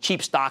company with a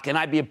cheap stock, and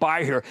I'd be a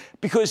buyer here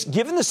because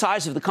given the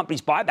size of the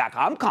company's buyback,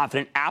 I'm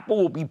confident Apple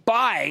will be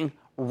buying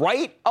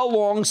right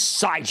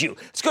alongside you.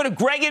 Let's go to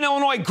Greg in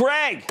Illinois.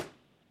 Greg.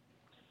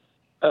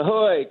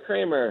 Ahoy,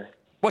 Cramer.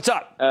 What's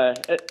up?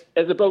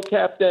 As a boat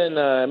captain,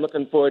 I'm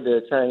looking forward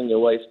to trying your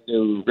wife's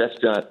new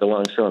restaurant, the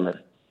Longshoreman.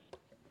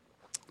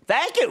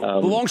 Thank you. The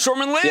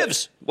Longshoreman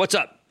lives. Yep. What's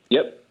up?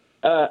 Yep.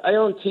 I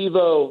own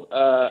TiVo.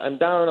 I'm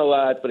down a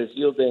lot, but it's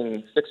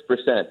yielding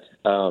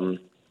 6%.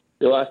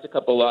 They lost a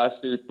couple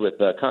lawsuits with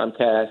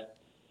Comcast,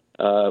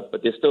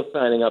 but they're still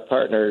signing up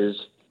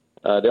partners.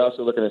 They're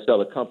also looking to sell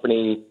the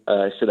company.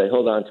 Should I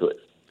hold on to it?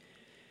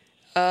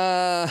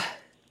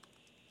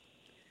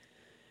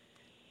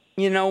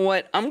 You know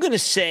what? I'm going to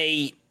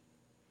say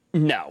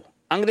no.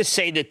 I'm going to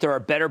say that there are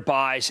better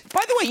buys.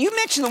 By the way, you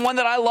mentioned the one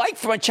that I like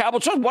for my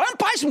charitable trust. Why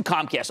don't I buy some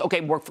Comcast?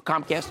 Okay, work for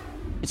Comcast.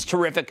 It's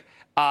terrific.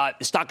 The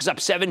stock is up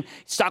 7.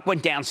 Stock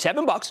went down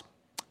 $7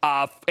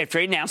 after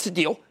they announced the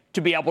deal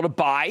to be able to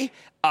buy.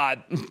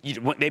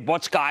 They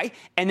bought Sky,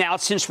 and now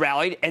it's since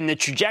rallied. And the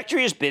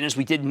trajectory has been, as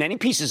we did many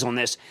pieces on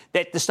this,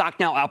 that the stock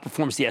now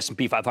outperforms the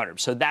S&P 500.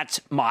 So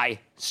that's my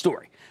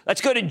story. Let's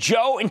go to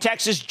Joe in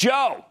Texas.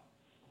 Joe.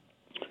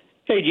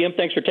 Hey, Jim.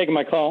 Thanks for taking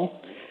my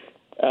call.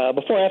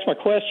 Before I ask my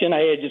question,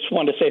 I just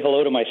wanted to say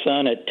hello to my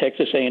son at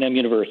Texas A&M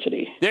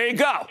University. There you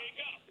go.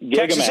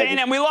 Texas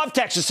A&M. We love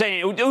Texas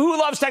A&M. Who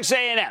loves Texas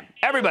A&M?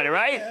 Everybody,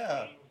 right?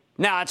 Yeah.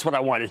 No, that's what I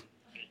wanted.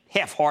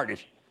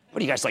 Half-hearted. What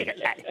do you guys like?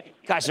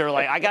 Guys are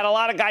like, I got a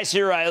lot of guys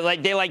here.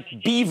 They like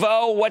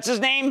Bevo. What's his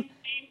name?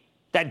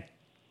 That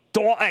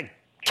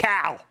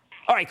Cal.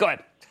 All right, go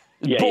ahead.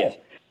 Yeah, Bull. Yeah.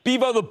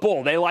 Bevo the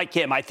Bull. They like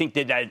him. I think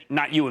that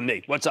not you and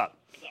me. What's up?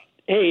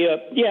 Hey,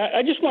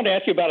 I just wanted to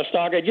ask you about a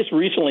stock. I just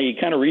recently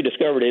kind of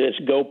rediscovered it. It's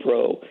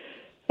GoPro,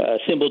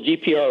 symbol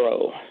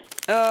GPRO.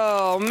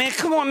 Oh, man,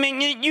 come on,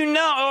 man. You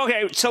know.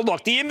 Okay, so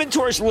look, the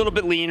inventory is a little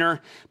bit leaner,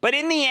 but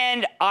in the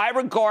end, I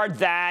regard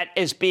that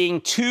as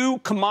being too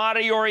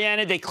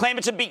commodity-oriented. They claim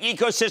it's a big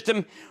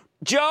ecosystem.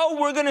 Joe,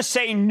 we're going to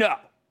say no.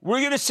 We're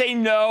going to say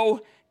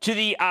no to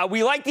the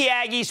we like the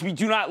Aggies. We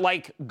do not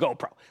like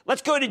GoPro.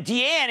 Let's go to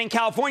Deanne in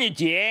California.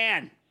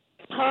 Deanne.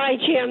 Hi,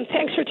 Jim.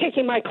 Thanks for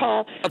taking my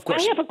call. Of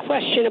course. I have a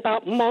question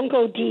about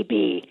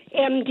MongoDB,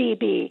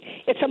 MDB.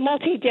 It's a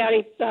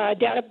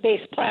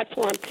multi-database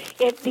platform.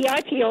 The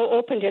IPO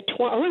opened at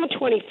around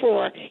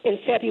 24 in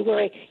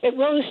February. It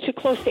rose to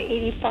close to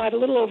 85, a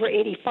little over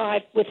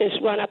 85 with this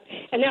run-up,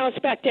 and now it's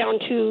back down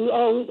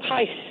to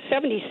high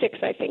 76,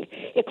 I think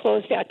it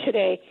closed at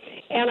today.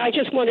 And I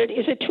just wondered,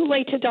 is it too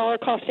late to dollar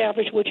cost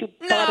average? Would you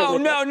bother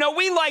with it? No.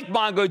 We like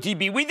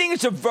MongoDB. We think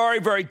it's a very,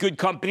 very good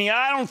company.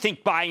 I don't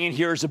think buying it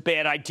here is a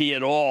bad idea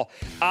at all.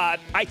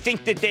 I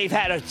think that they've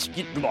had a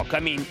look.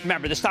 I mean,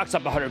 remember, the stock's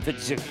up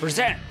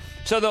 156%.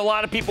 So there are a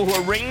lot of people who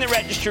are ringing the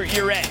register at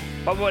year end.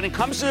 But when it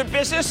comes to their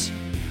business,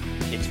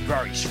 it's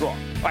very strong.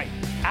 Right.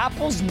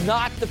 Apple's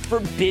not the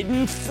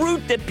forbidden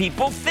fruit that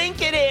people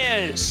think it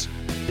is.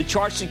 The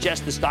chart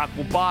suggests the stock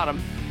will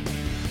bottom,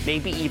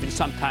 maybe even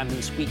sometime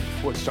this week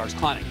before it starts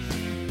climbing.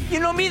 You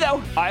know me,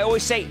 though. I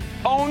always say,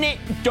 own it,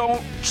 don't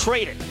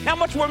trade it. Now,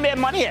 much more mad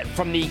money hit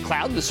from the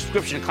cloud, the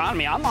subscription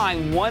economy. I'm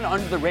eyeing one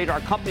under-the-radar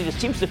company that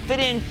seems to fit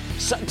in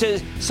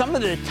to some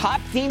of the top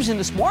themes in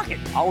this market.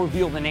 I'll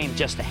reveal the name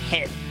just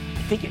ahead.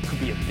 I think it could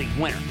be a big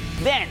winner.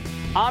 Then,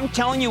 I'm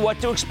telling you what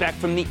to expect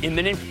from the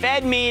imminent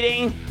Fed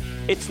meeting.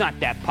 It's not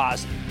that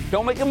positive.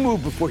 Don't make a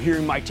move before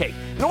hearing my take.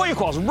 And all your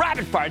calls,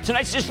 rapid fire,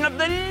 tonight's edition of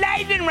the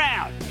Lightning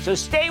Round. So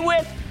stay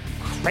with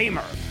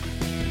Cramer.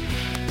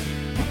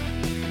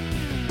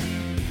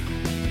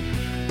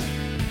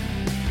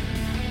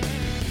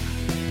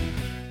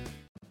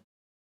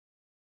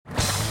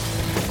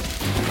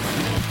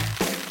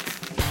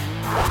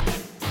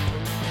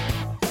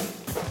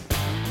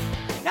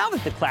 Now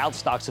that the cloud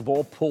stocks have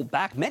all pulled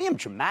back, many of them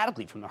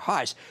dramatically from their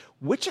highs,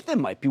 which of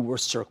them might be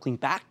worth circling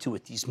back to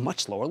at these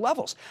much lower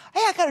levels.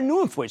 Hey, I got a new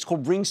one for you. It's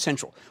called Ring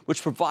Central,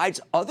 which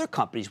provides other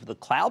companies with a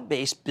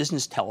cloud-based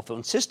business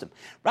telephone system.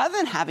 Rather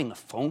than having the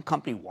phone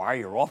company wire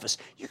your office,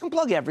 you can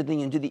plug everything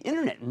into the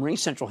internet, and Ring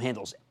Central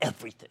handles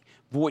everything.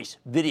 Voice,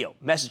 video,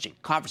 messaging,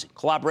 conferencing,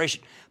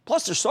 collaboration.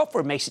 Plus, their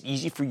software makes it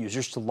easy for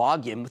users to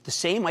log in with the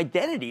same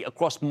identity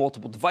across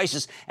multiple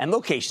devices and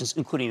locations,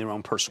 including their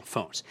own personal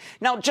phones.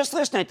 Now, just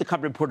last night, the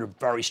company reported a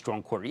very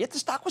strong quarter, yet the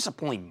stock was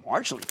up only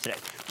marginally today.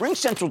 Ring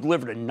Central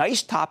delivered a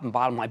nice top and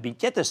bottom line beat.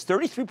 Get this,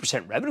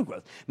 33% revenue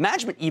growth.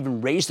 Management even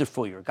raised their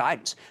full-year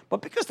guidance.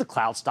 But because the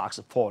cloud stocks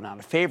have fallen out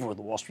of favor with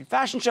the Wall Street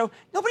fashion show,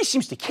 nobody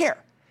seems to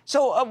care.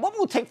 So what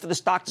will it take for the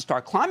stock to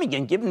start climbing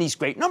again, given these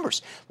great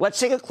numbers? Let's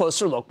take a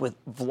closer look with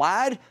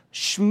Vlad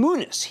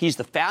Shmunis. He's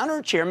the founder,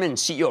 and chairman, and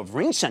CEO of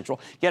Ring Central.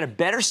 Get a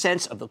better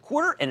sense of the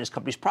quarter and his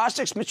company's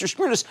prospects. Mr.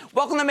 Shmunis,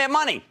 welcome to Mad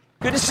Money.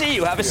 Good to see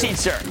you. Have a seat,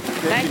 sir.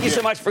 Thank you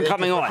so much for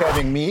coming on.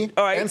 Having me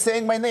and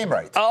saying my name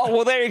right. Oh,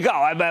 well, there you go.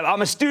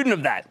 I'm a student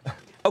of that.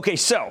 Okay,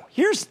 so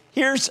here's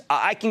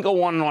I can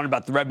go on and on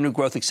about the revenue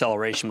growth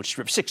acceleration, which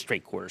stripped 6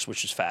 straight quarters,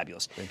 which is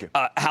fabulous. Thank you.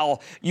 How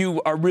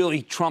you are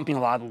really trumping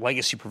a lot of the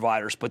legacy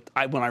providers. But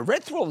when I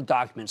read through all the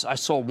documents, I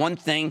saw one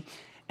thing,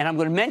 and I'm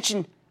going to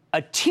mention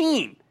a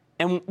team.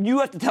 And you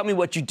have to tell me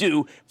what you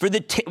do for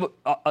the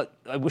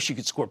I wish you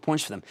could score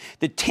points for them.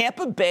 The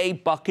Tampa Bay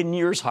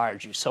Buccaneers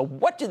hired you. So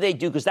what do they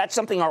do? Because that's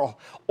something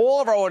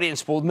all of our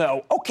audience will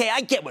know. Okay, I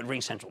get what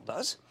Ring Central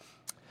does.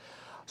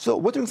 So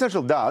what Ring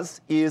Central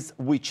does is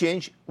we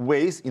change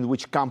ways in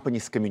which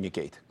companies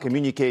communicate.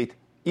 Communicate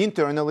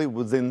internally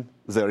within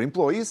their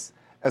employees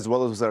as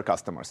well as with their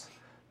customers.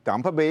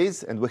 Tampa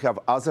Bay's, and we have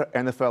other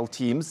NFL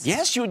teams.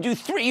 Yes, you would do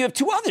 3. You have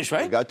 2 others,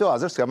 right? We got 2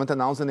 others. Haven't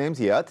announced the names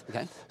yet.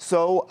 Okay.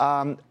 So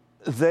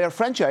they're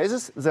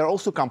franchises. They're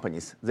also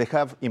companies. They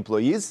have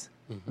employees.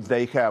 Mm-hmm.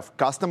 They have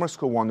customers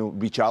who want to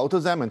reach out to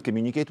them and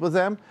communicate with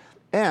them.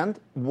 And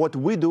what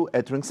we do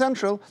at Ring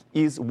Central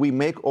is we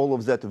make all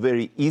of that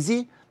very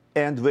easy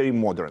and very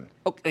modern.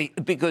 Okay,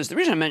 because the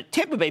reason I meant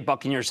Tampa Bay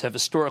Buccaneers have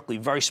historically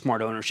very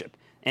smart ownership,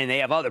 and they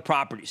have other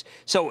properties.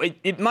 So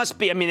it must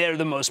be, I mean, they're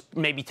the most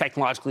maybe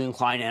technologically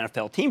inclined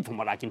NFL team from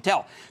what I can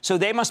tell. So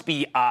they must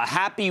be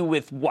happy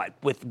with what?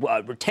 With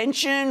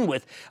retention,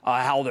 with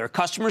how their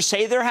customers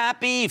say they're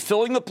happy,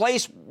 filling the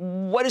place.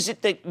 What is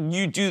it that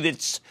you do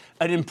that's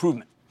an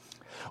improvement?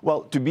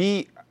 Well, to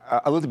be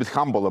a little bit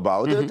humble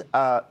about it,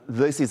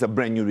 this is a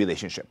brand new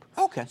relationship.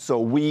 Okay.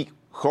 So we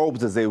hope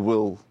that they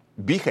will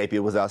be happy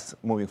with us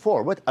moving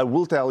forward. I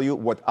will tell you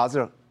what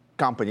other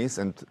companies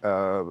and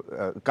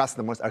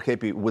customers are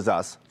happy with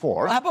us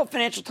for. Well, how about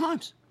Financial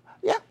Times?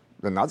 Yeah,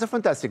 another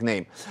fantastic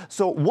name.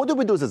 So what do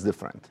we do that's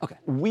different? Okay.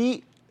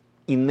 We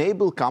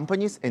enable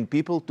companies and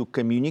people to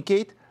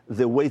communicate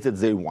the way that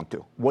they want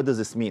to. What does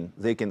this mean?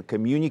 They can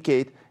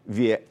communicate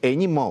via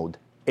any mode,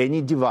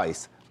 any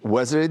device,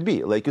 whether it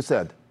be, like you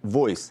said,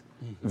 voice,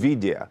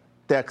 video,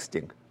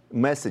 texting,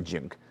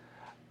 messaging.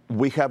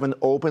 We have an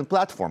open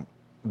platform,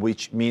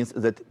 which means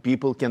that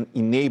people can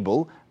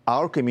enable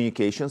our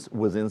communications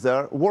within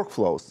their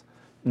workflows.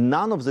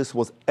 None of this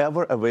was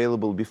ever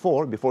available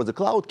before the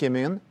cloud came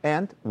in,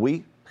 and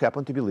we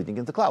happen to be leading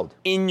in the cloud.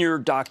 In your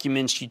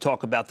documents, you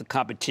talk about the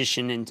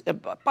competition. And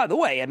by the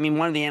way, I mean,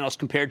 one of the analysts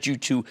compared you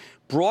to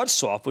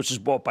BroadSoft, which was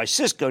bought by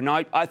Cisco.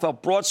 Now, I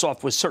thought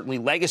BroadSoft was certainly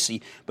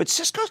legacy, but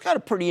Cisco's got a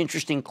pretty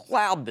interesting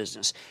cloud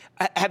business.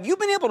 Have you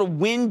been able to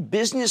win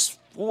business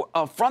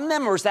from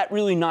them, or is that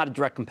really not a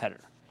direct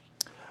competitor?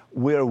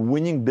 We're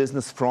winning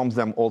business from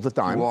them all the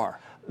time. You are.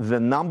 The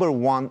number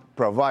one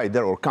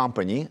provider or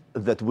company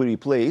that we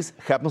replace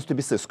happens to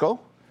be Cisco,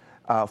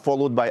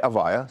 followed by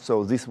Avaya.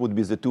 So this would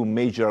be the 2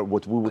 major,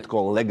 what we would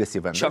call legacy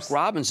vendors. Chuck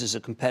Robbins is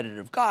a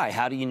competitive guy.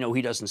 How do you know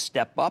he doesn't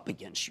step up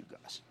against you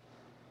guys?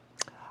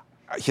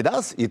 He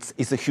does.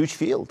 It's a huge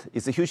field.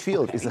 It's a huge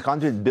field. Okay. It's a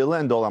 $100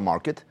 billion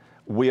market.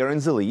 We are in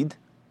the lead.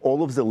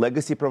 All of the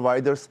legacy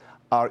providers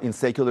are in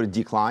secular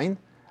decline.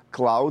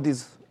 Cloud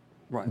is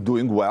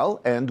doing well,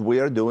 and we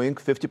are doing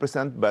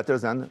 50% better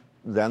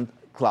than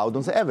cloud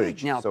on the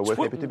average. Now, so we're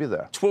happy to be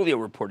there.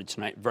 Twilio reported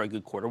tonight, very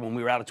good quarter. When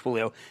we were out of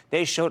Twilio,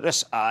 they showed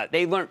us,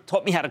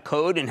 taught me how to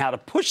code and how to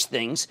push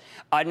things.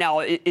 Now,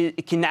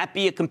 can that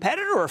be a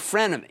competitor or a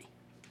frenemy?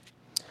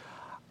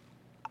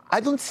 I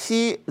don't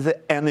see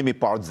the enemy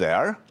part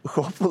there.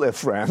 Hopefully a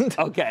friend.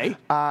 Okay.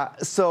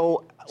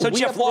 So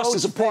Jeff Loss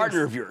is a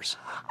partner of yours?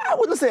 I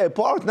wouldn't say a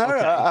partner,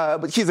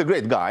 but he's a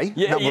great guy.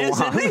 Yeah, number he is,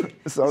 one. isn't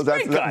he? So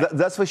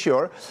that's for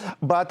sure.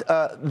 But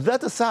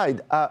that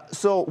aside,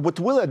 so what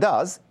Twilio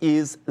does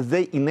is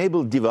they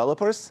enable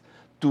developers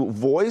to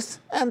voice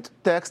and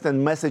text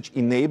and message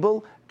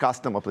enable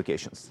custom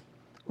applications.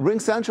 Ring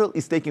Central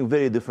is taking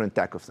very different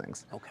tack of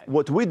things. Okay.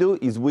 What we do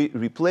is we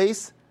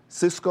replace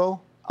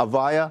Cisco,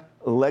 Avaya,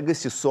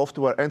 legacy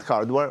software and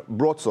hardware,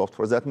 BroadSoft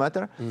for that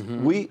matter.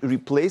 We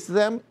replace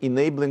them,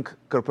 enabling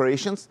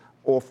corporations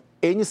of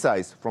any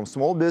size, from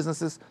small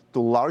businesses to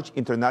large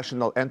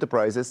international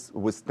enterprises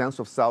with tens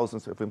of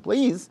thousands of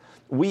employees.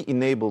 We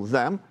enable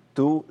them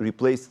to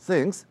replace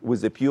things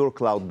with a pure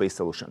cloud-based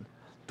solution.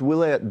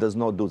 Twilio does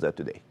not do that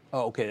today.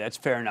 Oh, okay, that's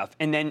fair enough.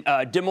 And then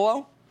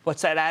Dimelo,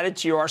 what's that added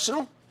to your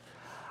arsenal?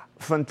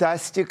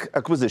 Fantastic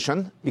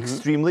acquisition.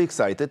 Extremely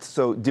excited.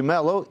 So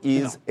Dimelo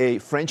is a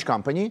French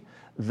company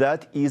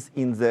that is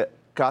in the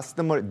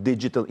customer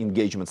digital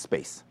engagement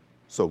space.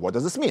 So what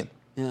does this mean?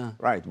 Yeah.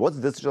 Right. What's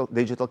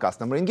digital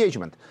customer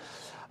engagement?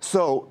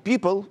 So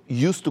people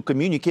used to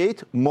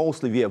communicate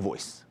mostly via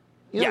voice.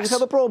 You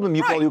have a problem,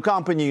 you call your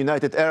company,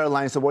 United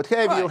Airlines, or what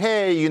have you.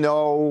 Hey,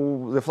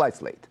 the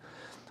flight's late.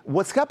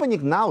 What's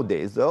happening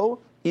nowadays, though,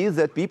 is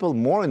that people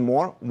more and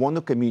more want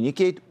to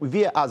communicate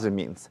via other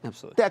means.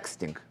 Absolutely.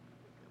 Texting,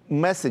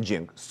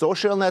 messaging,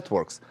 social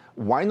networks.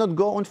 Why not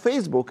go on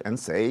Facebook and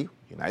say,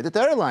 United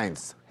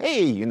Airlines,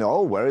 hey,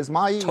 where is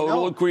my...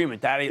 Total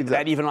agreement.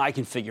 That even I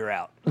can figure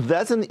out.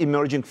 That's an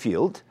emerging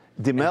field.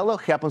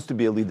 Dimelo happens to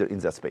be a leader in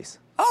that space.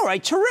 All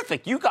right,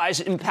 terrific. You guys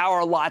empower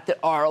a lot that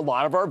a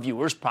lot of our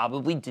viewers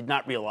probably did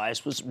not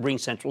realize was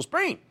RingCentral's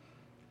brain.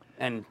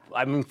 And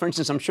I mean, for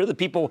instance, I'm sure the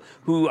people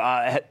who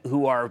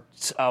are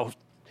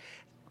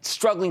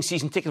struggling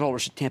season ticket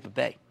holders at Tampa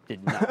Bay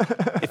didn't know.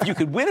 If you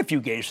could win a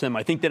few games for them,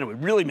 I think then it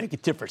would really make a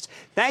difference.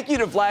 Thank you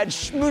to Vlad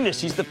Shmunis.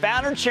 He's the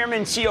founder, chairman,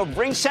 and CEO of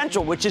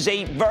RingCentral, which is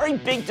a very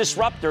big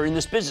disruptor in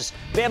this business.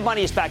 Mad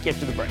Money is back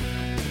after the break.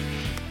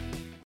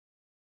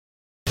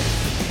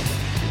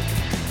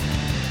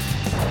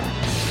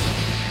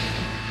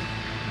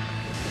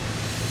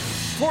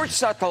 Before we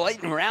start the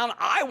lightning round,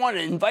 I want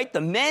to invite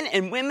the men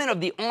and women of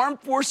the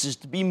armed forces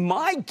to be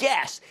my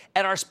guests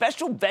at our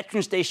special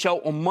Veterans Day show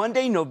on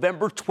Monday,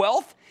 November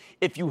 12th.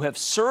 If you have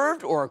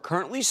served or are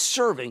currently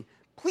serving,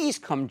 please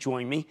come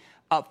join me.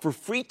 For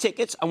free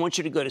tickets, I want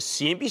you to go to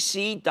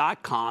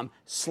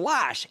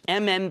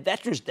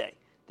cnbc.com/mmVeteransDay.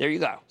 There you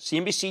go,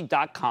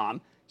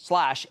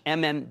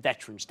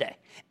 cnbc.com/mmVeteransDay.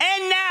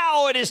 And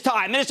now it is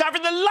time. It's time for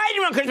the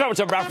lightning round. What's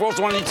up, Ralph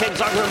Wilson? One of the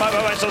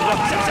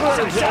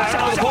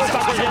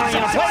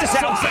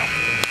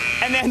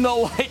and then the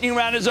lightning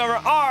round is over.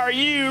 Are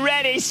you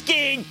ready,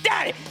 Ski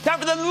Daddy? Time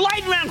for the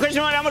lightning round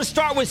question. I'm going to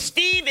start with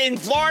Steve in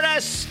Florida.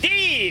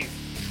 Steve.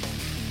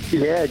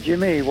 Yeah,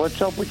 Jimmy,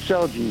 what's up with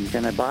Celgene?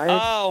 Can I buy it?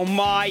 Oh,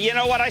 my. You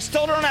know what? I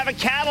still don't have a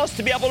catalyst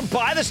to be able to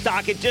buy the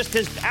stock. It just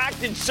has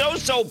acted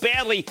so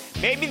badly.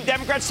 Maybe the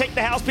Democrats take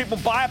the House, people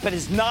buy it, but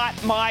it's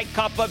not my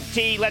cup of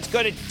tea. Let's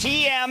go to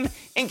TM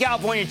in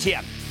California.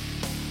 TM.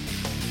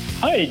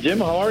 Hi, Jim.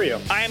 How are you?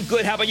 I am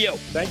good. How about you?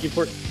 Thank you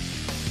for...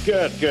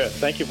 Good.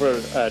 Thank you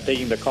for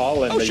taking the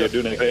call, and you're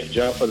doing a great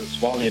job for the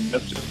small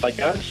investors like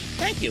us.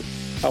 Thank you.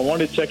 I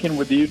want to check in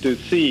with you to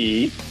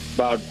see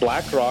about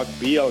BlackRock,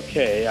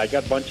 BLK. I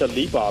got a bunch of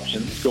leap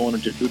options going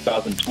into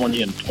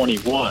 2020 and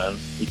 21.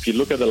 If you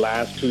look at the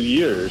last 2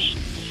 years,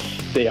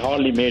 they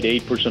hardly made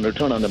 8%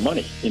 return on the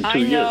money in 2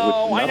 years.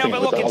 I know,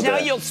 but look, it's now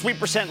yield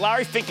 3%.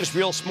 Larry Fink is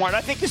real smart.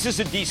 I think this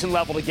is a decent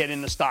level to get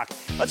in the stock.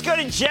 Let's go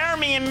to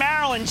Jeremy in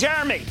Maryland.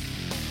 Jeremy.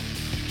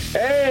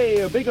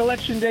 Hey, a big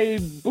election day,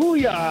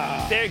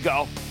 booyah! There you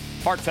go.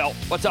 Heartfelt.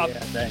 What's up? Yeah,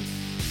 thanks.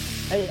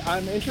 Hey,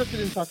 I'm interested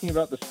in talking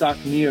about the stock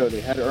NIO. They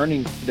had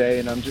earnings today,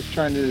 and I'm just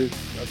trying to...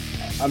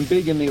 I'm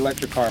big in the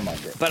electric car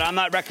market. But I'm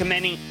not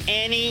recommending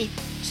any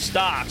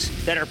stocks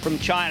that are from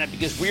China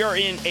because we are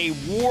in a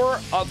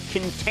war of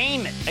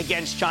containment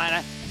against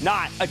China,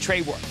 not a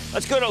trade war.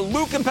 Let's go to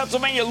Luke in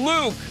Pennsylvania.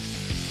 Luke.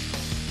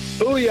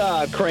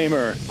 Booyah,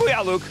 Cramer.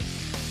 Booyah, Luke.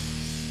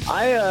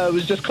 I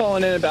was just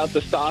calling in about the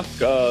stock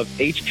of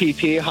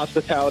HPP,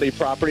 Hospitality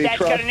Property Trust.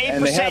 That's got an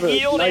 8%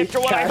 yield after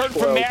what I heard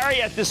from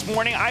Marriott this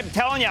morning. I'm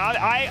telling you,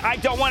 I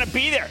don't want to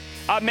be there.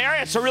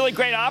 Marriott's a really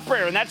great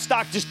operator, and that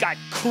stock just got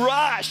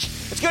crushed.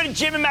 Let's go to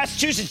Jim in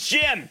Massachusetts.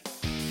 Jim.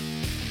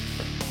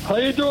 How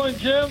you doing,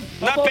 Jim?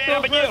 Not bad, how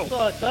about you?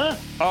 Stocks, huh?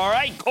 All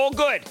right, all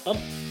good.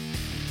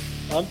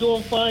 I'm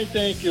doing fine,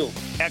 thank you.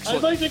 Excellent.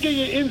 I'd like to get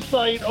your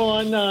insight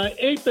on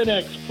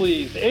ATNX,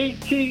 please.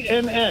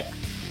 ATNX.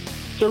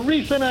 It's a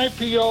recent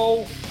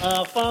IPO,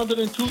 founded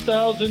in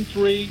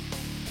 2003.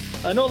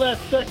 I know that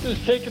sector's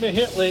taken a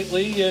hit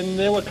lately, and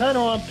they were kind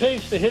of on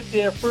pace to hit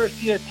their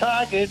first-year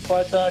target,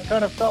 but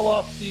kind of fell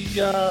off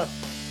the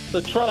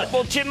truck.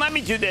 Well, Jim, let me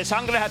do this.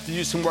 I'm going to have to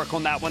do some work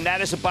on that one. That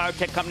is a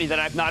biotech company that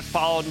I've not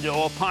followed, and to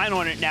opine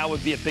on it now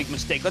would be a big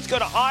mistake. Let's go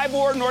to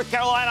Ivor, North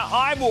Carolina.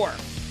 Ivor.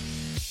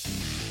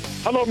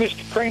 Hello,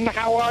 Mr. Cramer.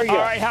 How are you? All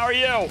right, how are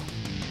you?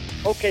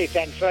 Okay,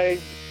 thanks.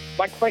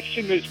 My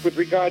question is with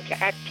regard to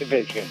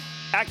Activision.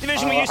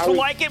 Activision, we used to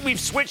like it. We've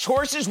switched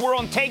horses. We're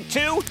on take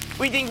two.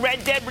 We think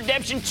Red Dead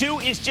Redemption 2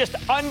 is just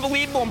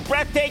unbelievable and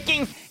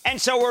breathtaking. And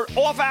so we're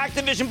off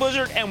Activision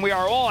Blizzard, and we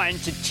are on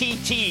to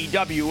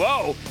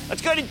TTWO.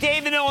 Let's go to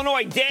Dave in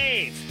Illinois.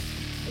 Dave.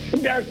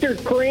 Dr.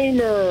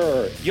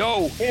 Cramer.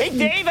 Yo. Hey,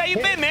 Dave. How you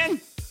been,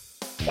 man?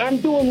 I'm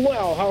doing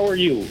well. How are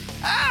you?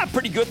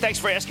 Pretty good. Thanks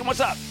for asking.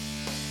 What's up?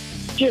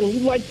 Jim,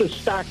 you liked the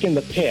stock in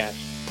the past.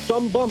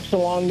 Some bumps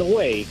along the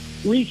way.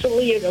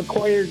 Recently, it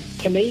acquired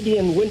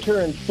Canadian winter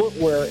and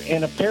footwear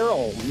and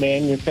apparel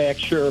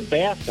manufacturer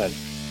Bassin.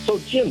 So,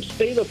 Jim,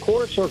 stay the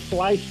course or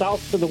fly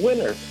south for the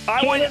winter.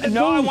 I want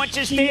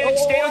you to stay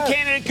on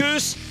Canada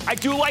Goose. I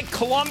do like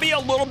Columbia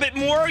a little bit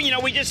more. You know,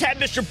 we just had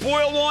Mr.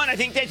 Boyle on. I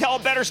think they tell a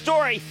better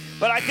story.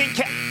 But I think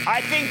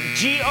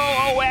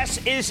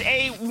GOOS is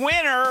a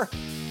winner,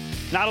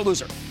 not a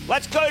loser.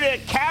 Let's go to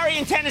Carrie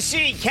in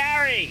Tennessee.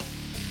 Carrie.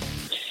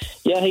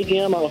 Yeah, hey,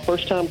 Jim. I'm a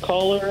first-time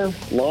caller,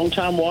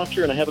 long-time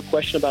watcher, and I have a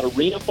question about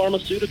Arena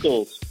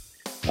Pharmaceuticals.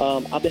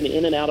 I've been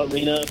in and out of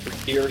Arena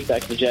for years,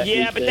 back to the Japanese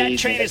Yeah, but that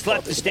days, train has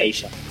left the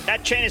station.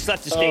 That train has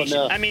left the station.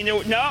 No. I mean,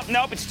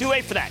 nope, it's too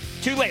late for that.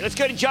 Too late. Let's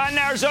go to John in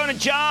Arizona.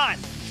 John.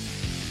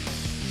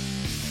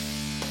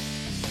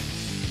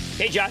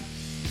 Hey, John.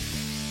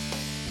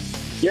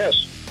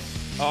 Yes.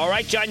 All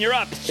right, John, you're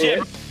up. It's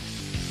Jim.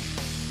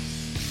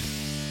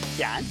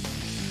 John.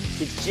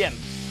 It's Jim.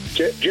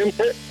 Jim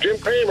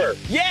Cramer.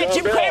 Yeah, John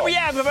Jim Bell. Cramer.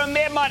 Yeah, from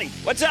Mad Money.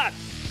 What's up?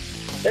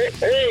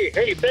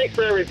 Hey, thanks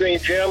for everything,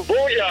 Jim.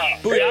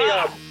 Booyah.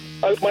 Booyah.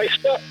 Hey, my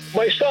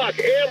stock,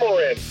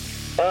 Amarin.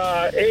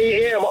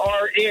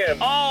 AMRN.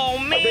 Oh,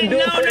 man, no.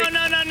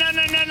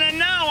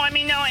 I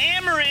mean, now,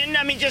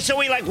 Amarin, just so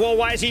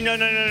why is he no?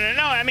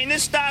 I mean,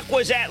 this stock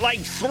was at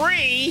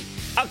 3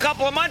 a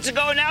couple of months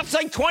ago, and now it's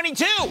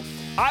 22.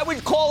 I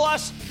would call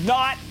us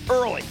not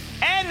early.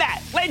 And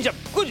that, ladies and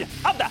gentlemen,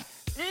 of the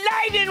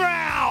Lightning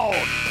Round.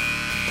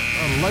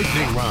 The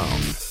Lightning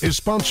Round is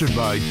sponsored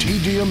by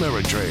TD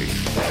Ameritrade.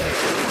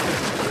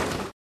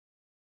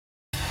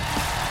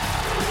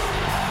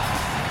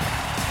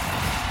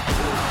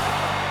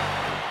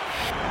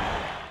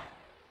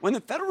 When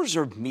the Federal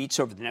Reserve meets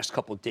over the next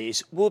couple of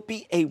days, will it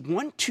be a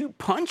 1-2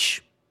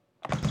 punch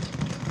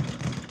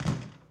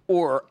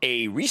or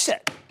a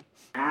reset?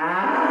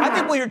 I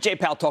think we'll hear Jay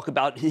Powell talk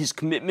about his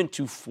commitment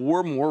to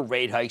 4 more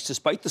rate hikes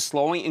despite the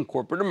slowing in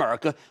corporate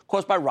America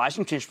caused by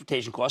rising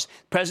transportation costs,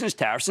 president's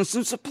tariffs, and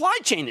some supply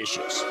chain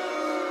issues.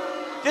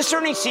 This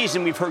earnings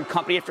season, we've heard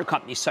company after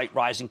company cite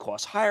rising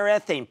costs, higher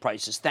ethane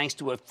prices thanks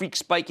to a freak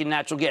spike in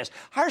natural gas,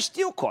 higher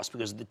steel costs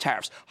because of the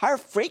tariffs, higher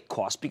freight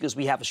costs because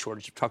we have a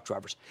shortage of truck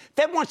drivers.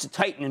 Fed wants to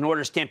tighten in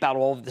order to stamp out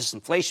all of this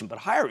inflation, but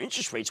higher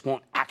interest rates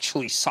won't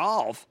actually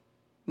solve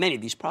many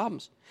of these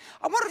problems.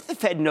 I wonder if the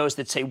Fed knows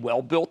that, say,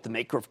 Well-Built, the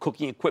maker of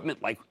cooking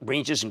equipment like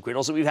ranges and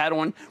griddles that we've had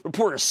on,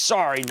 reported a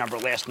sorry number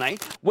last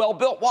night.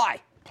 Well-Built,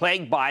 why?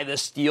 Plagued by the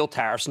steel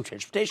tariffs and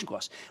transportation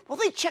costs. Well,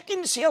 they check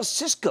in to see how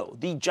Cisco,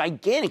 the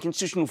gigantic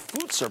institutional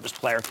food service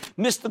player,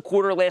 missed the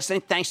quarter last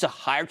night thanks to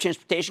higher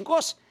transportation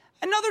costs.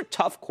 Another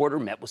tough quarter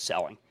met with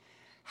selling.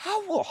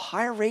 How will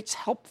higher rates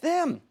help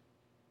them?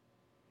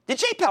 Did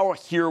Jay Powell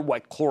hear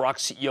what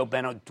Clorox CEO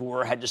Ben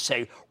Odor had to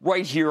say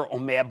right here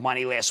on Mad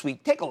Money last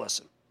week? Take a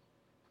listen.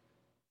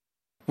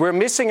 We're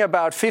missing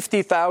about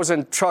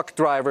 50,000 truck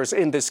drivers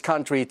in this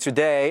country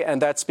today,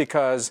 and that's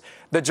because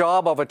the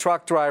job of a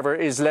truck driver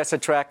is less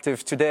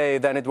attractive today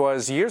than it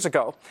was years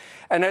ago.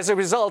 And as a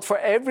result, for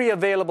every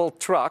available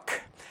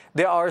truck,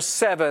 there are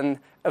 7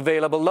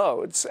 available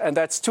loads, and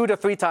that's 2 to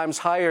 3 times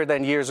higher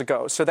than years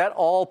ago. So that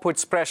all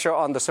puts pressure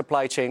on the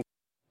supply chain.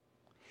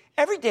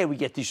 Every day we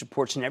get these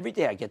reports, and every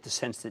day I get the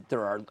sense that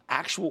there are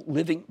actual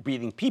living,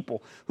 breathing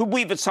people who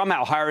believe that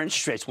somehow higher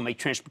interest rates will make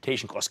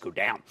transportation costs go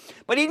down.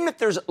 But even if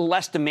there's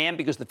less demand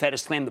because the Fed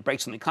has slammed the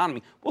brakes on the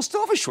economy, we'll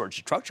still have a shortage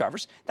of truck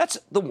drivers. That's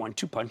the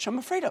 1-2 punch I'm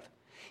afraid of.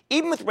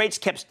 Even with rates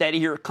kept steady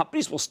here,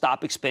 companies will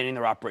stop expanding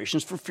their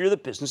operations for fear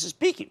that business is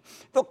peaking.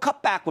 They'll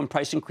cut back when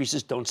price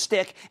increases don't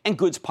stick and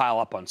goods pile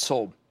up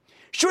unsold.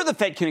 Sure, the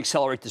Fed can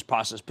accelerate this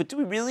process, but do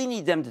we really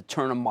need them to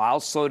turn a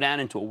mild slowdown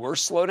into a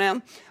worse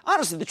slowdown?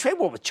 Honestly, the trade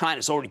war with China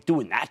is already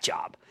doing that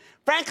job.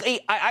 Frankly,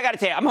 I got to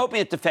tell you, I'm hoping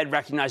that the Fed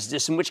recognizes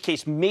this, in which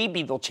case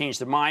maybe they'll change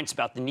their minds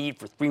about the need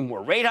for 3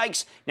 more rate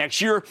hikes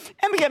next year,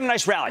 and we get a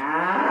nice rally.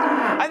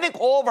 I think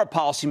all of our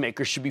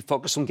policymakers should be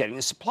focused on getting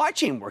the supply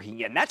chain working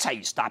again. That's how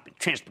you stop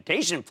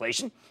transportation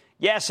inflation.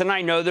 Yes, and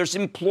I know there's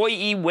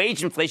employee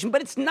wage inflation, but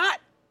it's not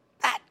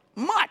that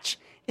much.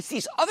 It's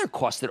these other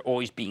costs that are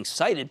always being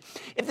cited.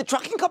 If the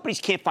trucking companies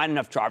can't find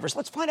enough drivers,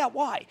 let's find out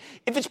why.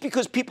 If it's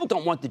because people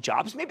don't want the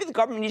jobs, maybe the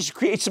government needs to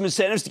create some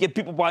incentives to get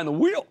people behind the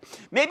wheel.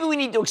 Maybe we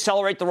need to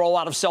accelerate the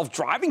rollout of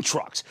self-driving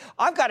trucks.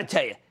 I've got to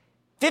tell you,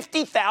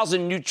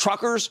 50,000 new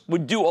truckers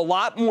would do a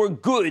lot more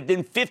good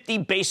than 50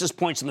 basis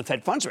points in the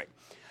Fed funds rate.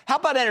 How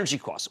about energy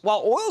costs?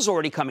 While oil's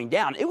already coming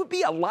down, it would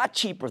be a lot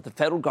cheaper if the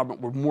federal government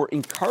were more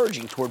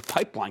encouraging toward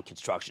pipeline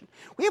construction.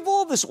 We have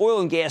all this oil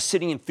and gas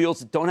sitting in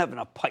fields that don't have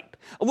enough pipe.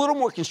 A little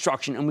more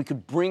construction, and we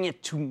could bring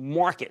it to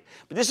market.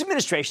 But this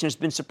administration has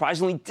been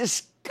surprisingly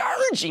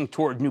discouraging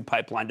toward new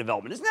pipeline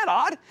development. Isn't that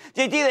odd?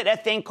 The idea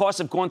that ethane costs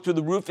have gone through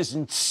the roof is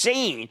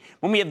insane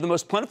when we have the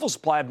most plentiful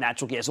supply of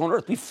natural gas on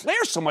Earth. We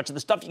flare so much of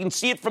the stuff you can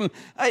see it from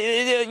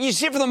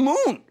the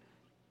moon.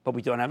 But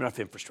we don't have enough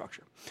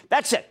infrastructure.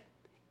 That's it.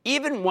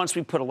 Even once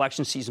we put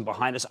election season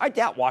behind us, I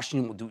doubt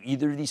Washington will do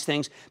either of these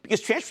things because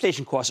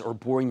transportation costs are a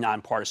boring,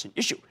 nonpartisan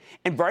issue.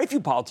 And very few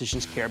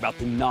politicians care about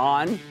the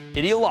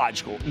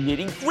non-ideological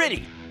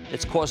nitty-gritty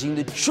that's causing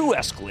the true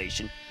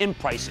escalation in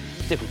pricing.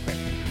 Stick with Cramer.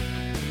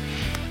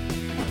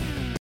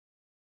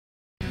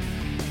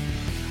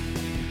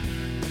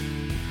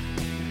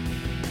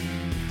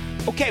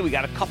 Okay, we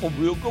got a couple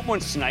real good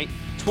ones tonight.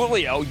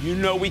 Twilio, you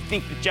know we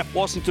think that Jeff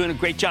Wilson's doing a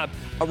great job.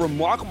 A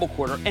remarkable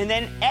quarter. And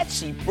then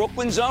Etsy,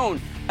 Brooklyn's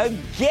own,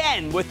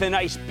 again with a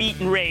nice beat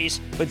and raise.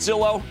 But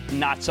Zillow,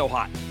 not so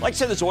hot. Like I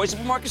said, there's always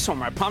a market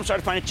somewhere. I promise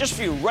to find it just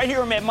for you right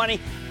here on Mad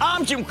Money.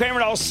 I'm Jim Cramer,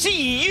 and I'll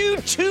see you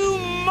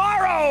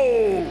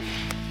tomorrow.